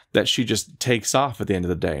costume that she just takes off at the end of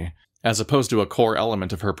the day, as opposed to a core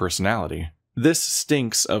element of her personality. This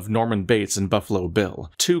stinks of Norman Bates and Buffalo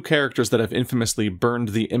Bill, 2 characters that have infamously burned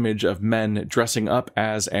the image of men dressing up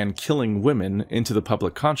as and killing women into the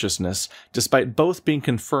public consciousness, despite both being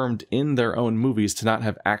confirmed in their own movies to not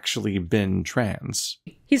have actually been trans.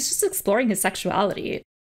 He's just exploring his sexuality.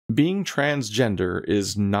 Being transgender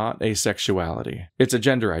is not a sexuality. It's a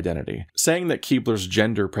gender identity. Saying that Keebler's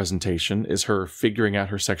gender presentation is her figuring out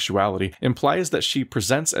her sexuality implies that she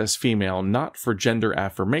presents as female not for gender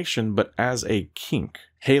affirmation, but as a kink.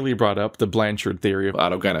 Haley brought up the Blanchard theory of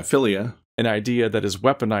autogynephilia, an idea that is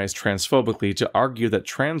weaponized transphobically to argue that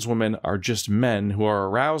trans women are just men who are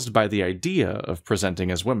aroused by the idea of presenting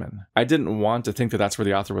as women. I didn't want to think that that's where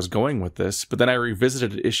the author was going with this, but then I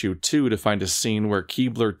revisited issue 2 to find a scene where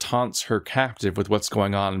Keebler taunts her captive with what's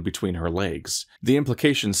going on between her legs. The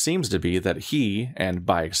implication seems to be that he, and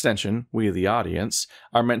by extension, we the audience,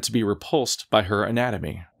 are meant to be repulsed by her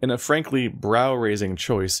anatomy. In a frankly brow-raising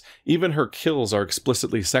choice, even her kills are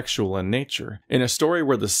explicitly sexual in nature. In a story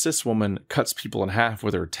where the cis woman cuts people in half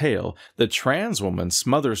with her tail, the trans woman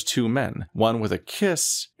smothers 2 men, one with a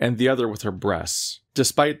kiss and the other with her breasts.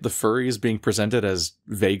 Despite the furries being presented as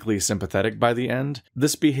vaguely sympathetic by the end,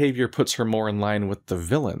 this behavior puts her more in line with the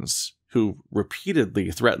villains, who repeatedly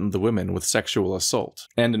threatened the women with sexual assault.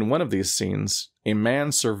 And in one of these scenes, a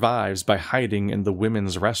man survives by hiding in the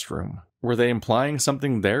women's restroom. Were they implying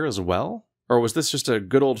something there as well? Or was this just a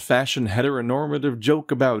good old-fashioned heteronormative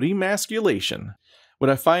joke about emasculation?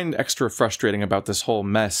 What I find extra frustrating about this whole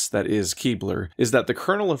mess that is Keebler is that the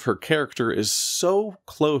kernel of her character is so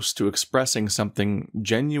close to expressing something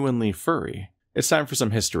genuinely furry. It's time for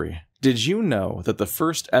some history. Did you know that the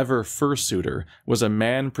first ever fursuiter was a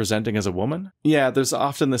man presenting as a woman? Yeah, there's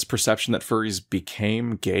often this perception that furries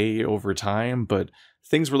became gay over time, but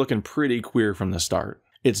things were looking pretty queer from the start.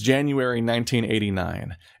 It's January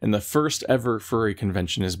 1989, and the first ever furry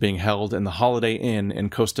convention is being held in the Holiday Inn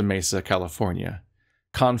in Costa Mesa, California.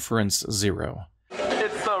 Conference Zero.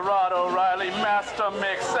 It's the Rod O'Reilly Master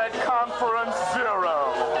Mix at Conference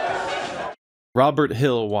Zero. Robert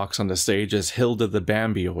Hill walks onto stage as Hilda the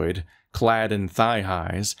Bambioid, clad in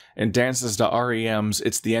thigh-highs, and dances to REM's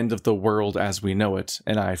It's the End of the World as We Know It,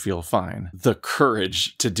 and I Feel Fine. The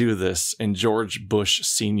courage to do this in George Bush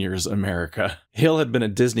Sr.'s America. Hill had been a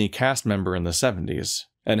Disney cast member in the 70s,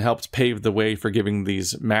 and helped pave the way for giving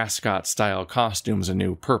these mascot-style costumes a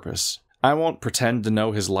new purpose. I won't pretend to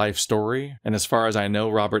know his life story, and as far as I know,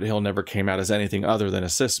 Robert Hill never came out as anything other than a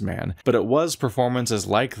cis man, but it was performances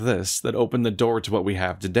like this that opened the door to what we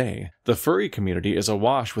have today. The furry community is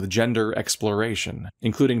awash with gender exploration,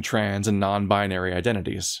 including trans and non-binary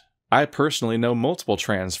identities. I personally know multiple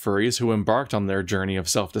trans furries who embarked on their journey of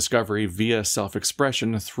self-discovery via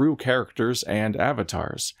self-expression through characters and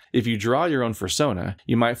avatars. If you draw your own persona,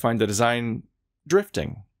 you might find the design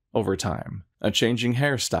drifting over time, a changing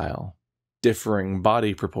hairstyle, differing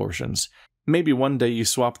body proportions. Maybe one day you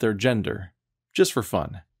swap their gender, just for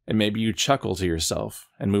fun, and maybe you chuckle to yourself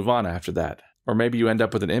and move on after that. Or maybe you end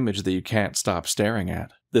up with an image that you can't stop staring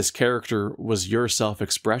at. This character was your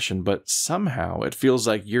self-expression, but somehow it feels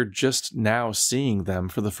like you're just now seeing them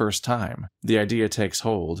for the first time. The idea takes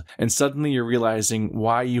hold, and suddenly you're realizing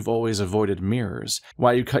why you've always avoided mirrors,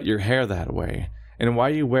 why you cut your hair that way, and why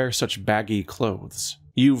you wear such baggy clothes.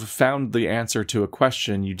 You've found the answer to a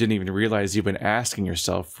question you didn't even realize you've been asking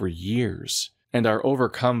yourself for years, and are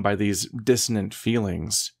overcome by these dissonant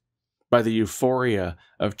feelings, by the euphoria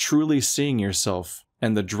of truly seeing yourself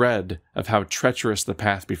and the dread of how treacherous the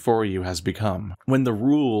path before you has become. When the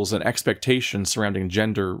rules and expectations surrounding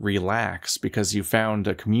gender relax because you found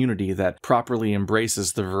a community that properly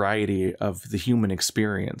embraces the variety of the human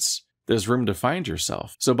experience, there's room to find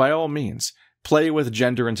yourself. So by all means, play with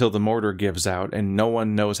gender until the mortar gives out and no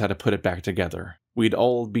one knows how to put it back together. We'd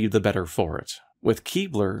all be the better for it. With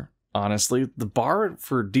Keebler, honestly, the bar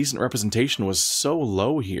for decent representation was so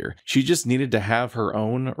low here. She just needed to have her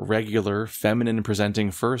own regular,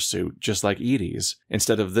 feminine-presenting fursuit, just like Edie's,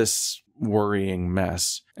 instead of this worrying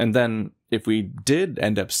mess. And then, if we did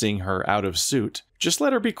end up seeing her out of suit, just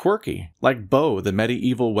let her be quirky, like Bo, the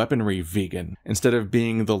medieval weaponry vegan, instead of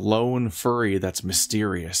being the lone furry that's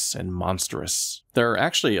mysterious and monstrous. There are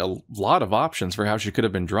actually a lot of options for how she could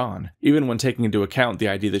have been drawn, even when taking into account the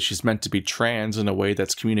idea that she's meant to be trans in a way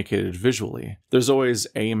that's communicated visually. There's always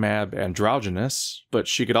AMAB androgynous, but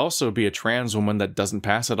she could also be a trans woman that doesn't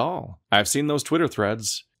pass at all. I've seen those Twitter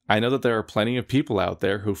threads. I know that there are plenty of people out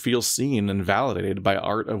there who feel seen and validated by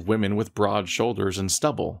art of women with broad shoulders and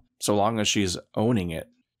stubble, so long as she's owning it.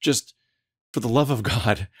 Just, for the love of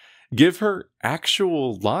God, give her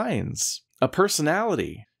actual lines, a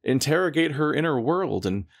personality, interrogate her inner world,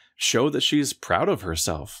 and show that she's proud of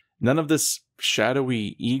herself. None of this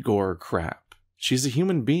shadowy Igor crap. She's a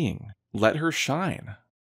human being. Let her shine.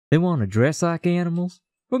 They want to dress like animals?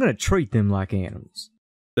 We're going to treat them like animals.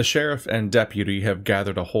 The sheriff and deputy have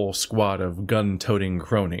gathered a whole squad of gun-toting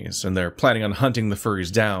cronies, and they're planning on hunting the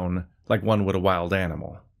furries down like one would a wild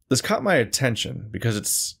animal. This caught my attention because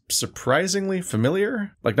it's surprisingly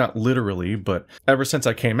familiar. Like, not literally, but ever since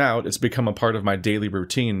I came out, it's become a part of my daily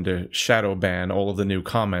routine to shadow ban all of the new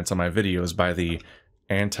comments on my videos by the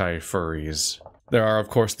anti-furries. There are, of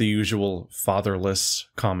course, the usual fatherless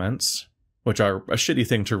comments. which are a shitty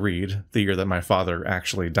thing to read the year that my father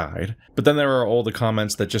actually died. But then there are all the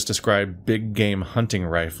comments that just describe big game hunting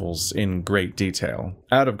rifles in great detail.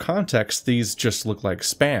 Out of context, these just look like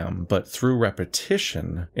spam, but through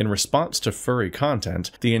repetition, in response to furry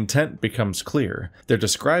content, the intent becomes clear. They're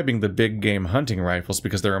describing the big game hunting rifles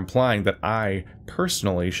because they're implying that I,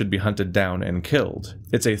 personally, should be hunted down and killed.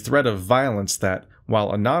 It's a threat of violence that,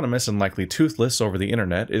 while anonymous and likely toothless over the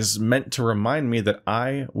internet, is meant to remind me that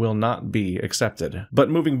I will not be accepted. But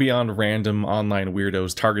moving beyond random online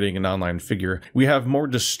weirdos targeting an online figure, we have more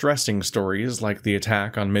distressing stories like the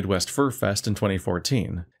attack on Midwest Fur Fest in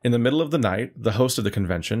 2014. In the middle of the night, the host of the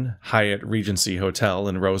convention, Hyatt Regency Hotel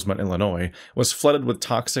in Rosemont, Illinois, was flooded with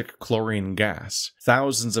toxic chlorine gas.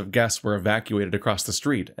 Thousands of guests were evacuated across the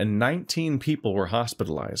street, and 19 people were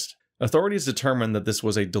hospitalized. Authorities determined that this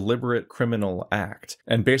was a deliberate criminal act,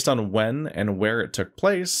 and based on when and where it took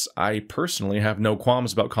place, I personally have no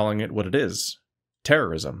qualms about calling it what it is: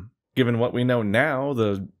 terrorism. Given what we know now,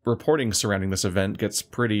 the reporting surrounding this event gets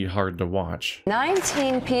pretty hard to watch.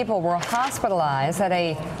 19 people were hospitalized at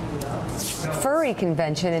a furry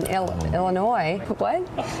convention in Illinois. What?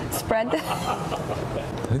 Spread that?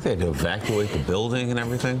 I think they had to evacuate the building and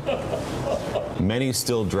everything. Many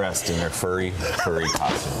still dressed in their furry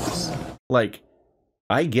costumes. Like,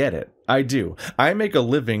 I get it. I do. I make a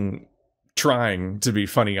living trying to be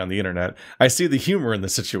funny on the internet. I see the humor in the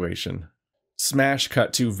situation. Smash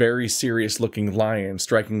cut to very serious looking lion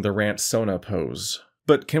striking the rant Sona pose.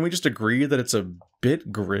 But can we just agree that it's a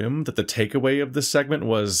bit grim that the takeaway of this segment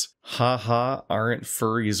was, haha, aren't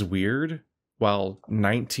furries weird? While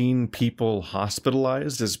 19 people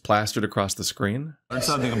hospitalized is plastered across the screen? Learn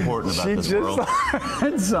something important about this world.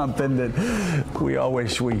 Learned something that we all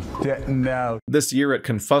wish we didn't know. This year at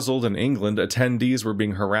Confuzzled in England, attendees were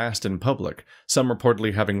being harassed in public, some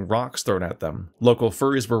reportedly having rocks thrown at them. Local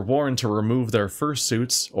furries were warned to remove their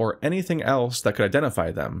fursuits or anything else that could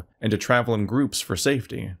identify them, and to travel in groups for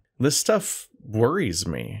safety. This stuff worries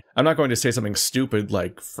me. I'm not going to say something stupid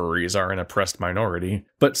like furries are an oppressed minority,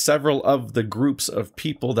 but several of the groups of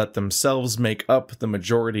people that themselves make up the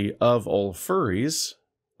majority of all furries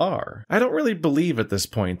are. I don't really believe at this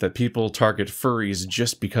point that people target furries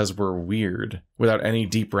just because we're weird, without any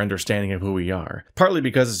deeper understanding of who we are. Partly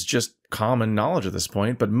because it's just common knowledge at this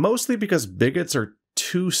point, but mostly because bigots are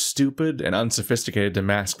too stupid and unsophisticated to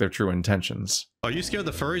mask their true intentions. Are you scared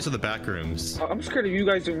of the furries or the backrooms? I'm scared of you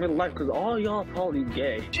guys in real life because all y'all probably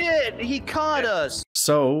gay. Shit, he caught us!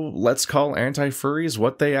 So, let's call anti-furries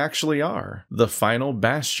what they actually are. The final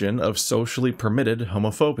bastion of socially permitted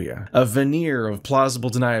homophobia. A veneer of plausible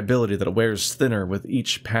deniability that wears thinner with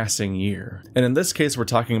each passing year. And in this case, we're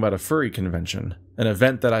talking about a furry convention. An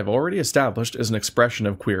event that I've already established is an expression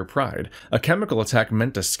of queer pride. A chemical attack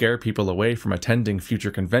meant to scare people away from attending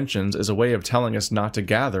future conventions is a way of telling us not to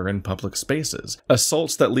gather in public spaces.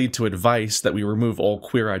 Assaults that lead to advice that we remove all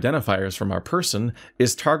queer identifiers from our person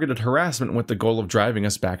is targeted harassment with the goal of driving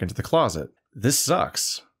us back into the closet. This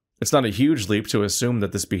sucks. It's not a huge leap to assume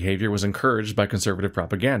that this behavior was encouraged by conservative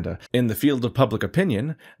propaganda. In the field of public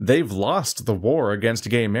opinion, they've lost the war against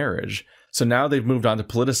gay marriage. So now they've moved on to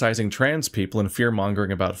politicizing trans people and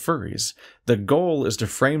fear-mongering about furries. The goal is to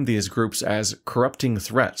frame these groups as corrupting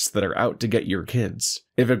threats that are out to get your kids.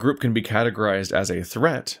 If a group can be categorized as a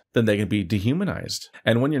threat, then they can be dehumanized.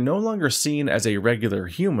 And when you're no longer seen as a regular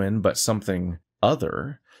human, but something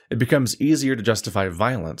other, it becomes easier to justify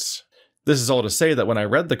violence. This is all to say that when I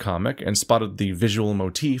read the comic and spotted the visual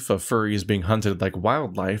motif of furries being hunted like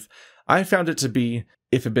wildlife, I found it to be,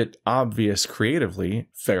 if a bit obvious creatively,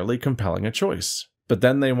 fairly compelling a choice. But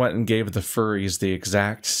then they went and gave the furries the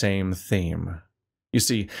exact same theme. You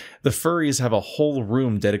see, the furries have a whole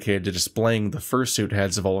room dedicated to displaying the fursuit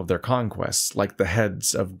heads of all of their conquests, like the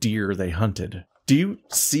heads of deer they hunted. Do you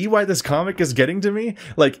see why this comic is getting to me?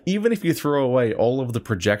 Like, even if you throw away all of the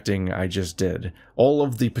projecting I just did, all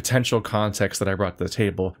of the potential context that I brought to the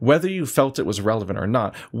table, whether you felt it was relevant or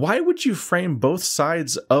not, why would you frame both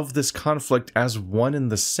sides of this conflict as one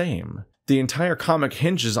and the same? The entire comic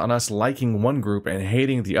hinges on us liking one group and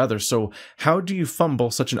hating the other, so how do you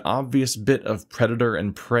fumble such an obvious bit of predator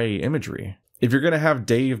and prey imagery? If you're going to have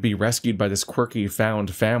Dave be rescued by this quirky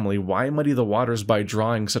found family, why muddy the waters by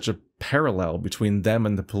drawing such a parallel between them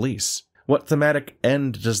and the police? What thematic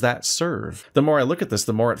end does that serve? The more I look at this,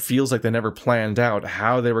 the more it feels like they never planned out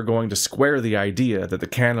how they were going to square the idea that the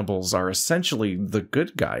cannibals are essentially the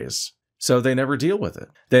good guys. So they never deal with it.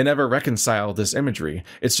 They never reconcile this imagery.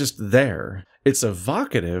 It's just there. It's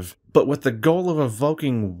evocative, but with the goal of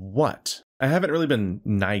evoking what? I haven't really been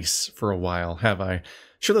nice for a while, have I?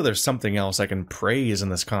 Surely there's something else I can praise in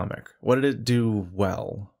this comic. What did it do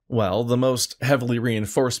well? Well, the most heavily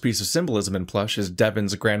reinforced piece of symbolism in Plush is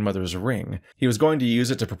Devon's grandmother's ring. He was going to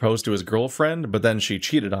use it to propose to his girlfriend, but then she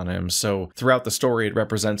cheated on him, so throughout the story it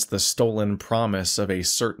represents the stolen promise of a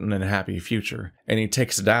certain and happy future, and he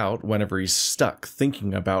takes it out whenever he's stuck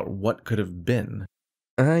thinking about what could have been.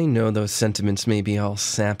 I know those sentiments may be all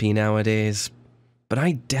sappy nowadays, but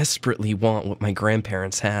I desperately want what my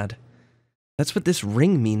grandparents had. That's what this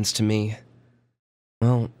ring means to me.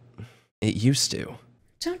 Well, it used to.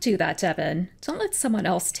 Don't do that, Devon. Don't let someone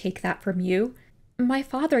else take that from you. My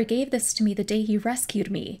father gave this to me the day he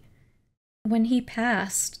rescued me. When he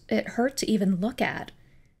passed, it hurt to even look at.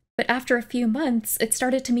 But after a few months, it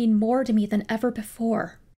started to mean more to me than ever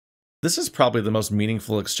before. This is probably the most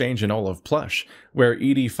meaningful exchange in all of Plush, where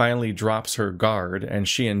Edie finally drops her guard and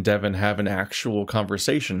she and Devon have an actual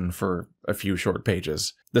conversation for a few short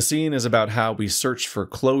pages. The scene is about how we search for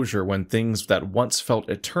closure when things that once felt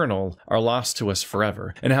eternal are lost to us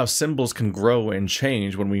forever, and how symbols can grow and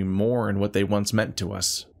change when we mourn what they once meant to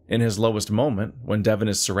us. In his lowest moment, when Devon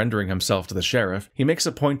is surrendering himself to the sheriff, he makes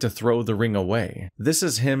a point to throw the ring away. This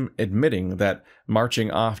is him admitting that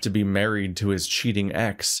marching off to be married to his cheating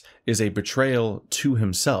ex is a betrayal to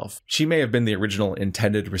himself. She may have been the original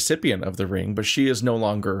intended recipient of the ring, but she is no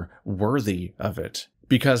longer worthy of it.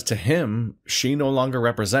 Because to him, she no longer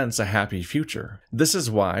represents a happy future. This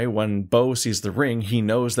is why, when Bo sees the ring, he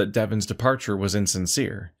knows that Devon's departure was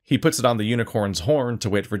insincere. He puts it on the unicorn's horn to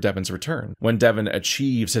wait for Devon's return. When Devon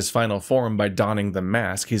achieves his final form by donning the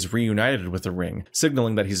mask, he's reunited with the ring,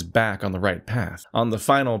 signaling that he's back on the right path. On the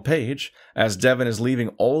final page, as Devon is leaving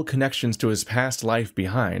all connections to his past life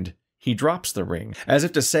behind, he drops the ring, as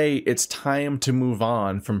if to say it's time to move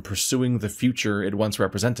on from pursuing the future it once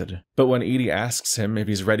represented. But when Edie asks him if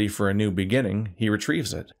he's ready for a new beginning, he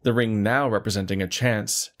retrieves it, the ring now representing a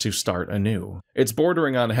chance to start anew. It's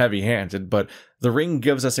bordering on heavy-handed, but the ring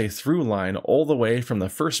gives us a through line all the way from the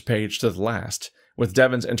first page to the last, with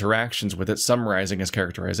Devon's interactions with it summarizing his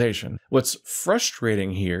characterization. What's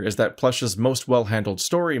frustrating here is that Plush's most well-handled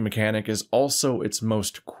story mechanic is also its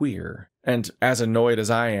most queer. And as annoyed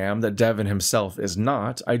as I am that Devon himself is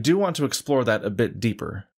not, I do want to explore that a bit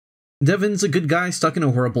deeper. Devon's a good guy stuck in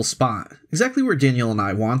a horrible spot, exactly where Daniel and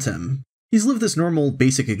I want him. He's lived this normal,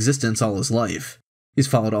 basic existence all his life. He's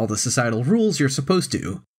followed all the societal rules you're supposed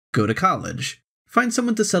to. Go to college. Find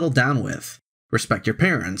someone to settle down with. Respect your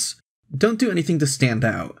parents. Don't do anything to stand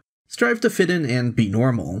out. Strive to fit in and be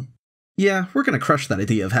normal. Yeah, we're gonna crush that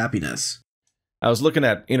idea of happiness. I was looking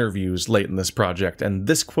at interviews late in this project, and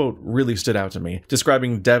this quote really stood out to me,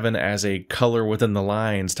 describing Devon as a color within the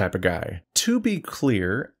lines type of guy. To be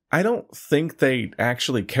clear, I don't think they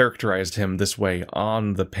actually characterized him this way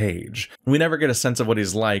on the page. We never get a sense of what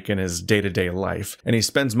he's like in his day-to-day life, and he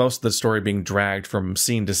spends most of the story being dragged from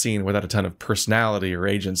scene to scene without a ton of personality or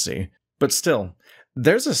agency. But still,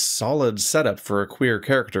 there's a solid setup for a queer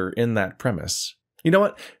character in that premise. You know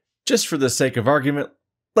what? Just for the sake of argument,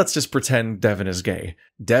 let's just pretend Devon is gay.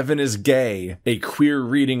 Devon is gay, a queer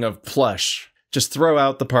reading of Plush. Just throw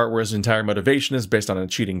out the part where his entire motivation is based on a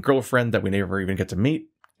cheating girlfriend that we never even get to meet.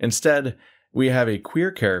 Instead, we have a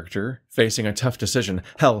queer character facing a tough decision.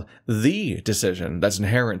 Hell, the decision that's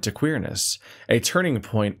inherent to queerness. A turning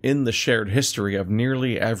point in the shared history of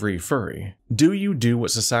nearly every furry. Do you do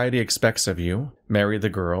what society expects of you, marry the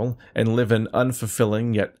girl, and live an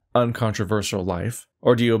unfulfilling yet uncontroversial life?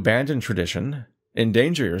 Or do you abandon tradition,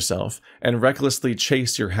 endanger yourself, and recklessly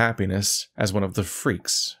chase your happiness as one of the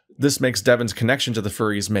freaks? This makes Devon's connection to the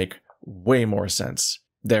furries make way more sense.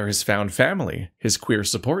 They're his found family, his queer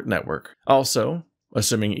support network. Also,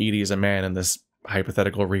 assuming Edie is a man in this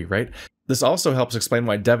hypothetical rewrite, this also helps explain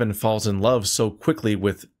why Devon falls in love so quickly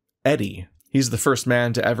with Eddie. He's the first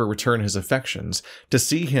man to ever return his affections, to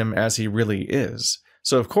see him as he really is.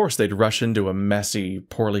 So of course they'd rush into a messy,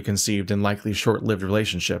 poorly conceived, and likely short-lived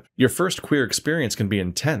relationship. Your first queer experience can be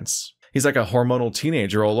intense. He's like a hormonal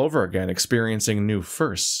teenager all over again, experiencing new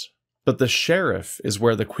firsts. But the sheriff is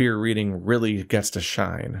where the queer reading really gets to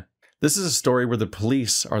shine. This is a story where the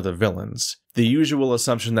police are the villains. The usual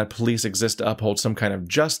assumption that police exist to uphold some kind of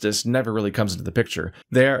justice never really comes into the picture.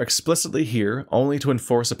 They are explicitly here only to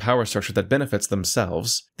enforce a power structure that benefits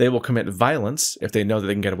themselves. They will commit violence if they know that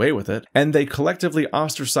they can get away with it, and they collectively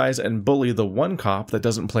ostracize and bully the one cop that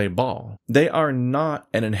doesn't play ball. They are not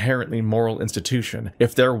an inherently moral institution.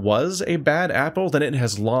 If there was a bad apple, then it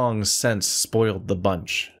has long since spoiled the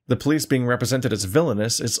bunch. The police being represented as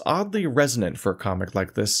villainous is oddly resonant for a comic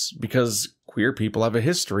like this, because queer people have a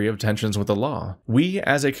history of tensions with the law. We,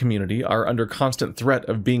 as a community, are under constant threat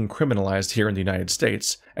of being criminalized here in the United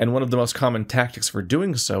States, and one of the most common tactics for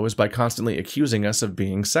doing so is by constantly accusing us of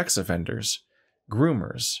being sex offenders.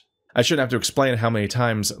 groomers. I shouldn't have to explain how many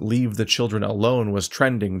times Leave the Children Alone was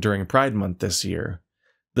trending during Pride Month this year.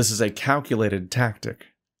 This is a calculated tactic.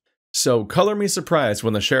 So color me surprised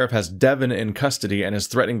when the sheriff has Devin in custody and is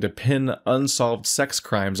threatening to pin unsolved sex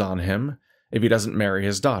crimes on him if he doesn't marry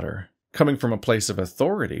his daughter. Coming from a place of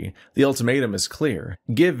authority, the ultimatum is clear.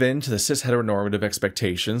 Give in to the cis-heteronormative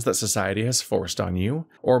expectations that society has forced on you,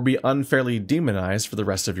 or be unfairly demonized for the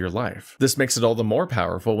rest of your life. This makes it all the more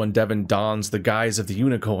powerful when Devin dons the guise of the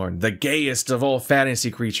unicorn, the gayest of all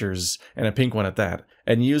fantasy creatures, and a pink one at that,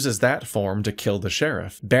 and uses that form to kill the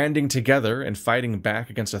sheriff. Banding together and fighting back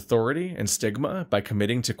against authority and stigma by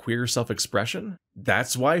committing to queer self-expression?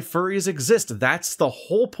 That's why furries exist. That's the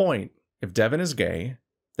whole point. If Devin is gay,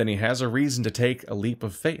 then he has a reason to take a leap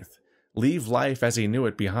of faith, leave life as he knew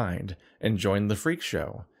it behind, and join the freak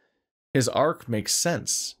show. His arc makes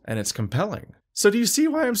sense, and it's compelling. So do you see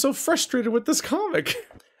why I'm so frustrated with this comic?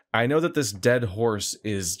 I know that this dead horse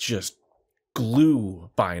is just glue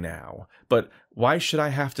by now, but why should I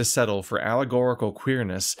have to settle for allegorical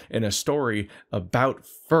queerness in a story about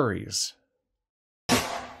furries?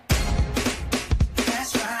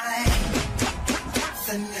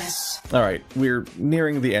 Alright, we're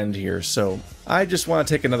nearing the end here, so I just want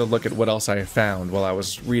to take another look at what else I found while I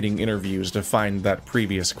was reading interviews to find that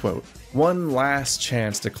previous quote. One last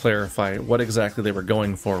chance to clarify what exactly they were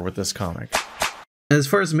going for with this comic. As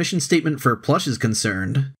far as the mission statement for Plush is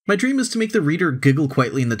concerned, my dream is to make the reader giggle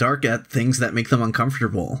quietly in the dark at things that make them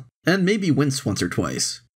uncomfortable, and maybe wince once or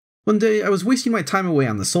twice. One day, I was wasting my time away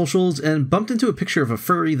on the socials and bumped into a picture of a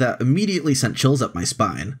furry that immediately sent chills up my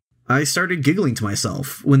spine. I started giggling to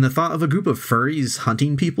myself when the thought of a group of furries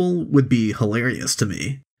hunting people would be hilarious to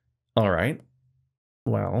me. Alright.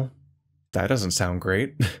 Well, that doesn't sound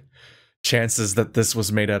great. Chances that this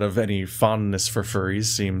was made out of any fondness for furries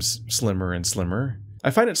seems slimmer and slimmer.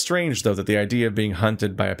 I find it strange, though, that the idea of being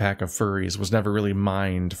hunted by a pack of furries was never really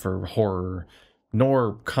mined for horror,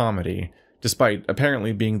 nor comedy, despite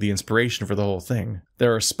apparently being the inspiration for the whole thing.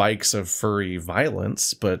 There are spikes of furry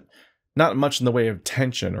violence, but not much in the way of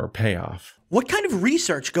tension or payoff. What kind of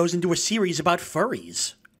research goes into a series about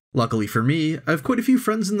furries? Luckily for me, I have quite a few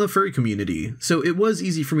friends in the furry community, so it was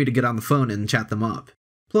easy for me to get on the phone and chat them up.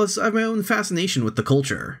 Plus, I have my own fascination with the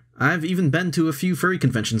culture. I've even been to a few furry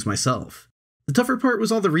conventions myself. The tougher part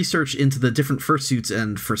was all the research into the different fursuits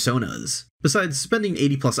and fursonas. Besides spending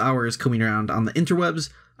 80+ hours combing around on the interwebs,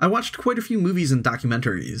 I watched quite a few movies and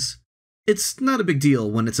documentaries. It's not a big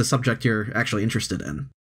deal when it's a subject you're actually interested in.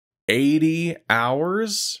 80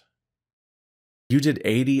 hours? You did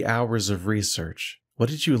 80 hours of research. What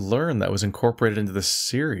did you learn that was incorporated into the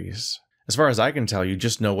series? As far as I can tell, you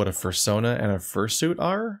just know what a fursona and a fursuit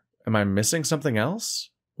are? Am I missing something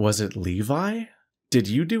else? Was it Levi? Did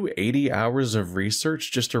you do 80 hours of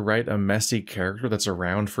research just to write a messy character that's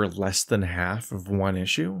around for less than half of one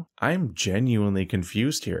issue? I'm genuinely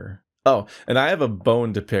confused here. Oh, and I have a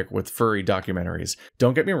bone to pick with furry documentaries.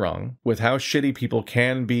 Don't get me wrong, with how shitty people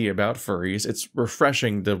can be about furries, it's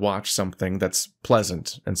refreshing to watch something that's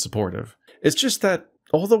pleasant and supportive. It's just that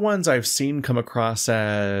all the ones I've seen come across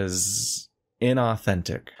as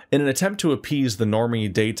inauthentic. In an attempt to appease the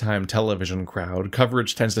normie daytime television crowd,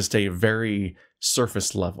 coverage tends to stay very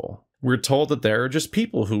surface level. We're told that there are just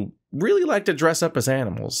people who really like to dress up as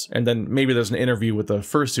animals, and then maybe there's an interview with a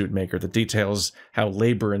fursuit maker that details how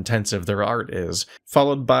labor-intensive their art is,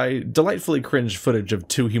 followed by delightfully cringe footage of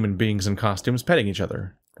two human beings in costumes petting each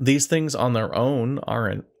other. These things on their own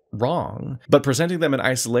aren't wrong, but presenting them in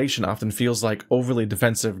isolation often feels like overly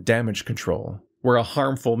defensive damage control, where a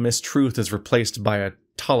harmful mistruth is replaced by a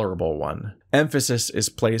tolerable one. Emphasis is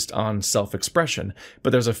placed on self-expression, but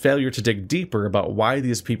there's a failure to dig deeper about why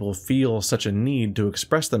these people feel such a need to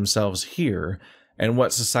express themselves here, and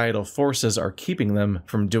what societal forces are keeping them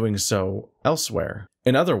from doing so elsewhere.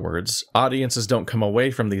 In other words, audiences don't come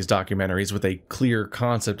away from these documentaries with a clear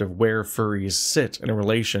concept of where furries sit in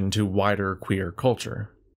relation to wider queer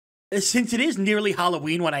culture. Since it is nearly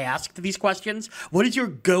Halloween when I ask these questions, what is your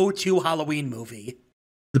go-to Halloween movie?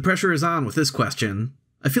 The pressure is on with this question.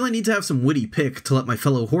 I feel I need to have some witty pick to let my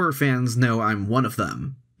fellow horror fans know I'm one of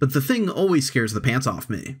them, but the thing always scares the pants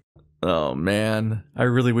off me. Oh man, I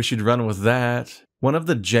really wish you'd run with that. One of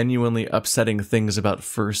the genuinely upsetting things about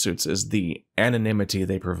fursuits is the anonymity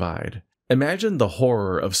they provide. Imagine the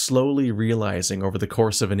horror of slowly realizing over the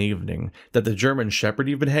course of an evening that the German Shepherd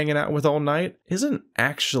you've been hanging out with all night isn't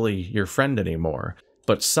actually your friend anymore,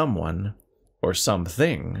 but someone, or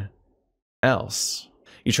something, else.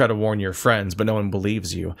 You try to warn your friends, but no one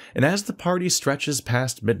believes you, and as the party stretches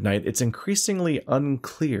past midnight, it's increasingly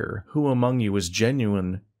unclear who among you is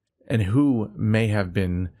genuine and who may have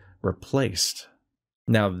been replaced.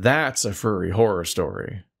 Now that's a furry horror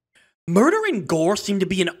story. Murder and gore seem to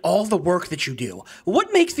be in all the work that you do.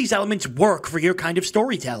 What makes these elements work for your kind of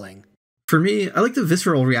storytelling? For me, I like the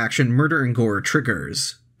visceral reaction murder and gore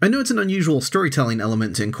triggers. I know it's an unusual storytelling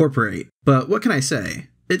element to incorporate, but what can I say?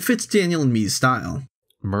 It fits Daniel and me's style.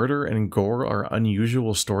 Murder and gore are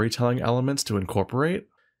unusual storytelling elements to incorporate?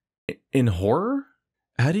 In horror?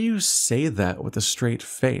 How do you say that with a straight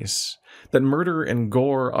face? That murder and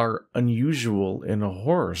gore are unusual in a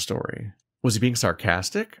horror story? Was he being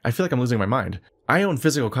sarcastic? I feel like I'm losing my mind. I own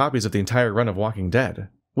physical copies of the entire run of Walking Dead.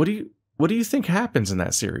 What do you think happens in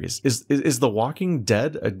that series? Is The Walking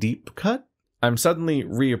Dead a deep cut? I'm suddenly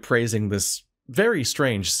reappraising this very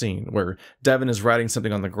strange scene where Devin is writing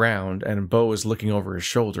something on the ground and Bo is looking over his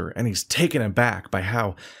shoulder and he's taken aback by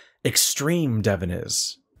how extreme Devin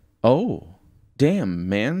is. Oh, damn,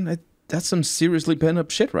 man. That's some seriously pent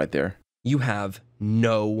up shit right there. You have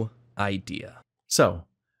no idea. So,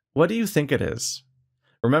 what do you think it is?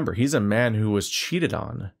 Remember, he's a man who was cheated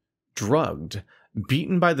on, drugged,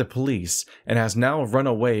 beaten by the police, and has now run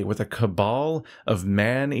away with a cabal of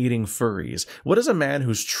man-eating furries. What does a man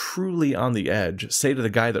who's truly on the edge say to the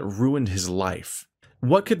guy that ruined his life?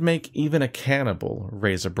 What could make even a cannibal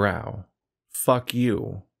raise a brow? Fuck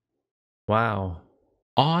you. Wow.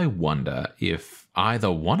 I wonder if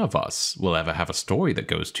either one of us will ever have a story that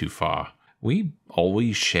goes too far. We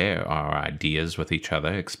always share our ideas with each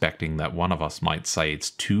other, expecting that one of us might say it's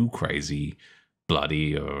too crazy,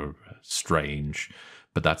 bloody, or strange,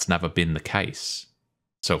 but that's never been the case.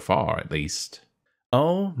 So far, at least.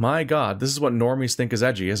 Oh my god, this is what normies think is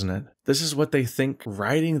edgy, isn't it? This is what they think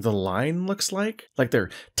riding the line looks like? Like they're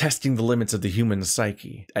testing the limits of the human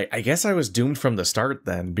psyche. I guess I was doomed from the start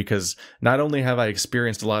then, because not only have I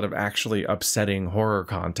experienced a lot of actually upsetting horror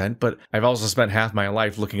content, but I've also spent half my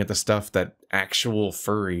life looking at the stuff that actual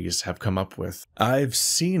furries have come up with. I've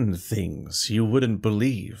seen things you wouldn't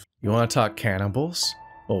believe. You want to talk cannibals?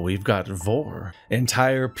 Well, we've got vor.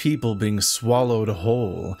 Entire people being swallowed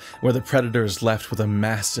whole, where the predator's left with a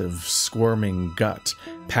massive, squirming gut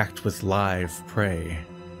packed with live prey.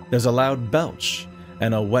 There's a loud belch,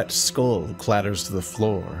 and a wet skull clatters to the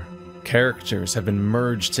floor. Characters have been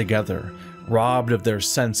merged together, robbed of their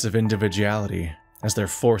sense of individuality, as they're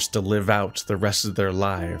forced to live out the rest of their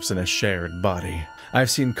lives in a shared body. I've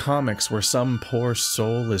seen comics where some poor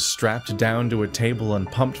soul is strapped down to a table and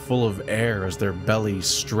pumped full of air as their belly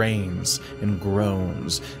strains and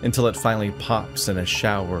groans until it finally pops in a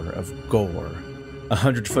shower of gore. A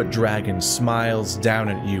 100-foot dragon smiles down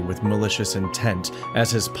at you with malicious intent as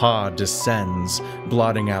his paw descends,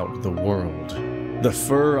 blotting out the world. The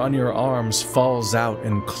fur on your arms falls out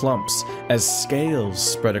in clumps as scales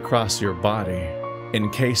spread across your body.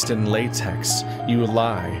 Encased in latex, you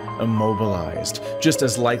lie, immobilized, just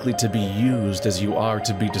as likely to be used as you are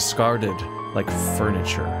to be discarded, like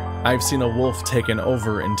furniture. I've seen a wolf taken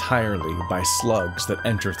over entirely by slugs that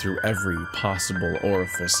enter through every possible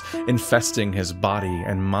orifice, infesting his body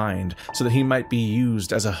and mind so that he might be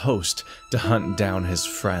used as a host to hunt down his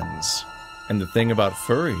friends. And the thing about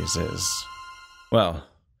furries is, well,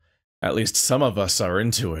 at least some of us are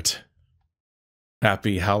into it.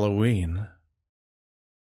 Happy Halloween.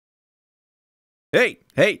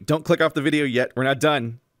 Hey, don't click off the video yet. We're not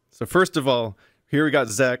done. So first of all, here we got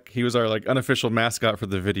Zach. He was our unofficial mascot for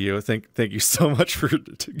the video. Thank you so much for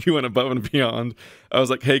going above and beyond. I was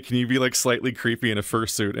like, hey, can you be slightly creepy in a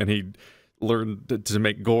fursuit? And he learned to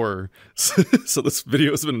make gore. So this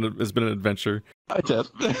video has been an adventure. I did.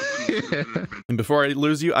 And before I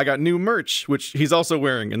lose you, I got new merch, which he's also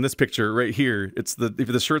wearing in this picture right here. It's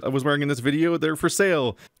the shirt I was wearing in this video. They're for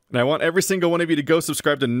sale. And I want every single one of you to go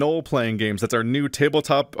subscribe to Knoll Playing Games. That's our new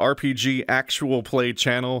tabletop RPG actual play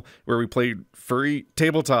channel where we play furry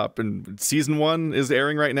tabletop. And Season 1 is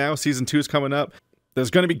airing right now. Season 2 is coming up.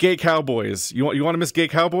 There's going to be gay cowboys. You want to miss gay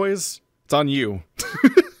cowboys? It's on you.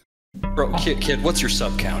 Bro, kid, what's your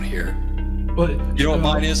sub count here? What? You know what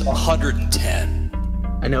mine is?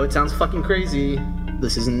 110. I know it sounds fucking crazy.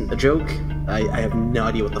 This isn't a joke. I have no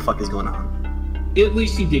idea what the fuck is going on. At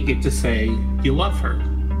least you did get to say you love her.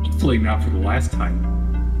 Hopefully not for the last time.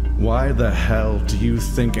 Why the hell do you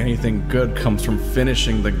think anything good comes from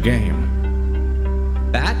finishing the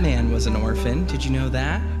game? Batman was an orphan. Did you know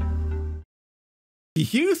that?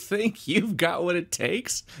 You think you've got what it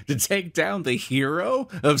takes to take down the hero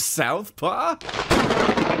of Southpaw?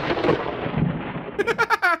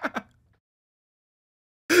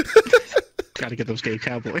 Gotta get those gay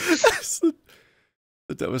cowboys.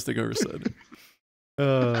 The dumbest thing I ever said.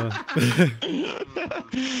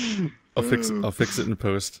 I'll fix it in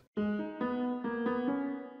post.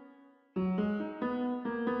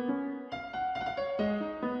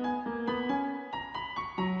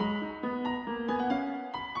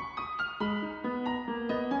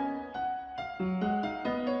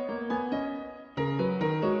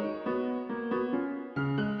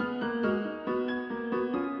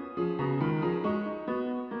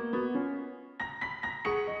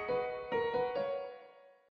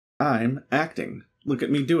 I'm acting. Look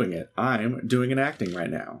at me doing it. I'm doing an acting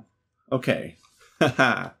right now. Okay.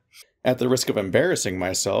 Haha. At the risk of embarrassing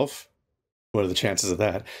myself, what are the chances of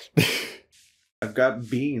that? I've got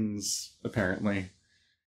beans, apparently.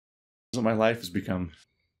 That's what my life has become.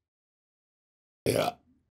 Yeah.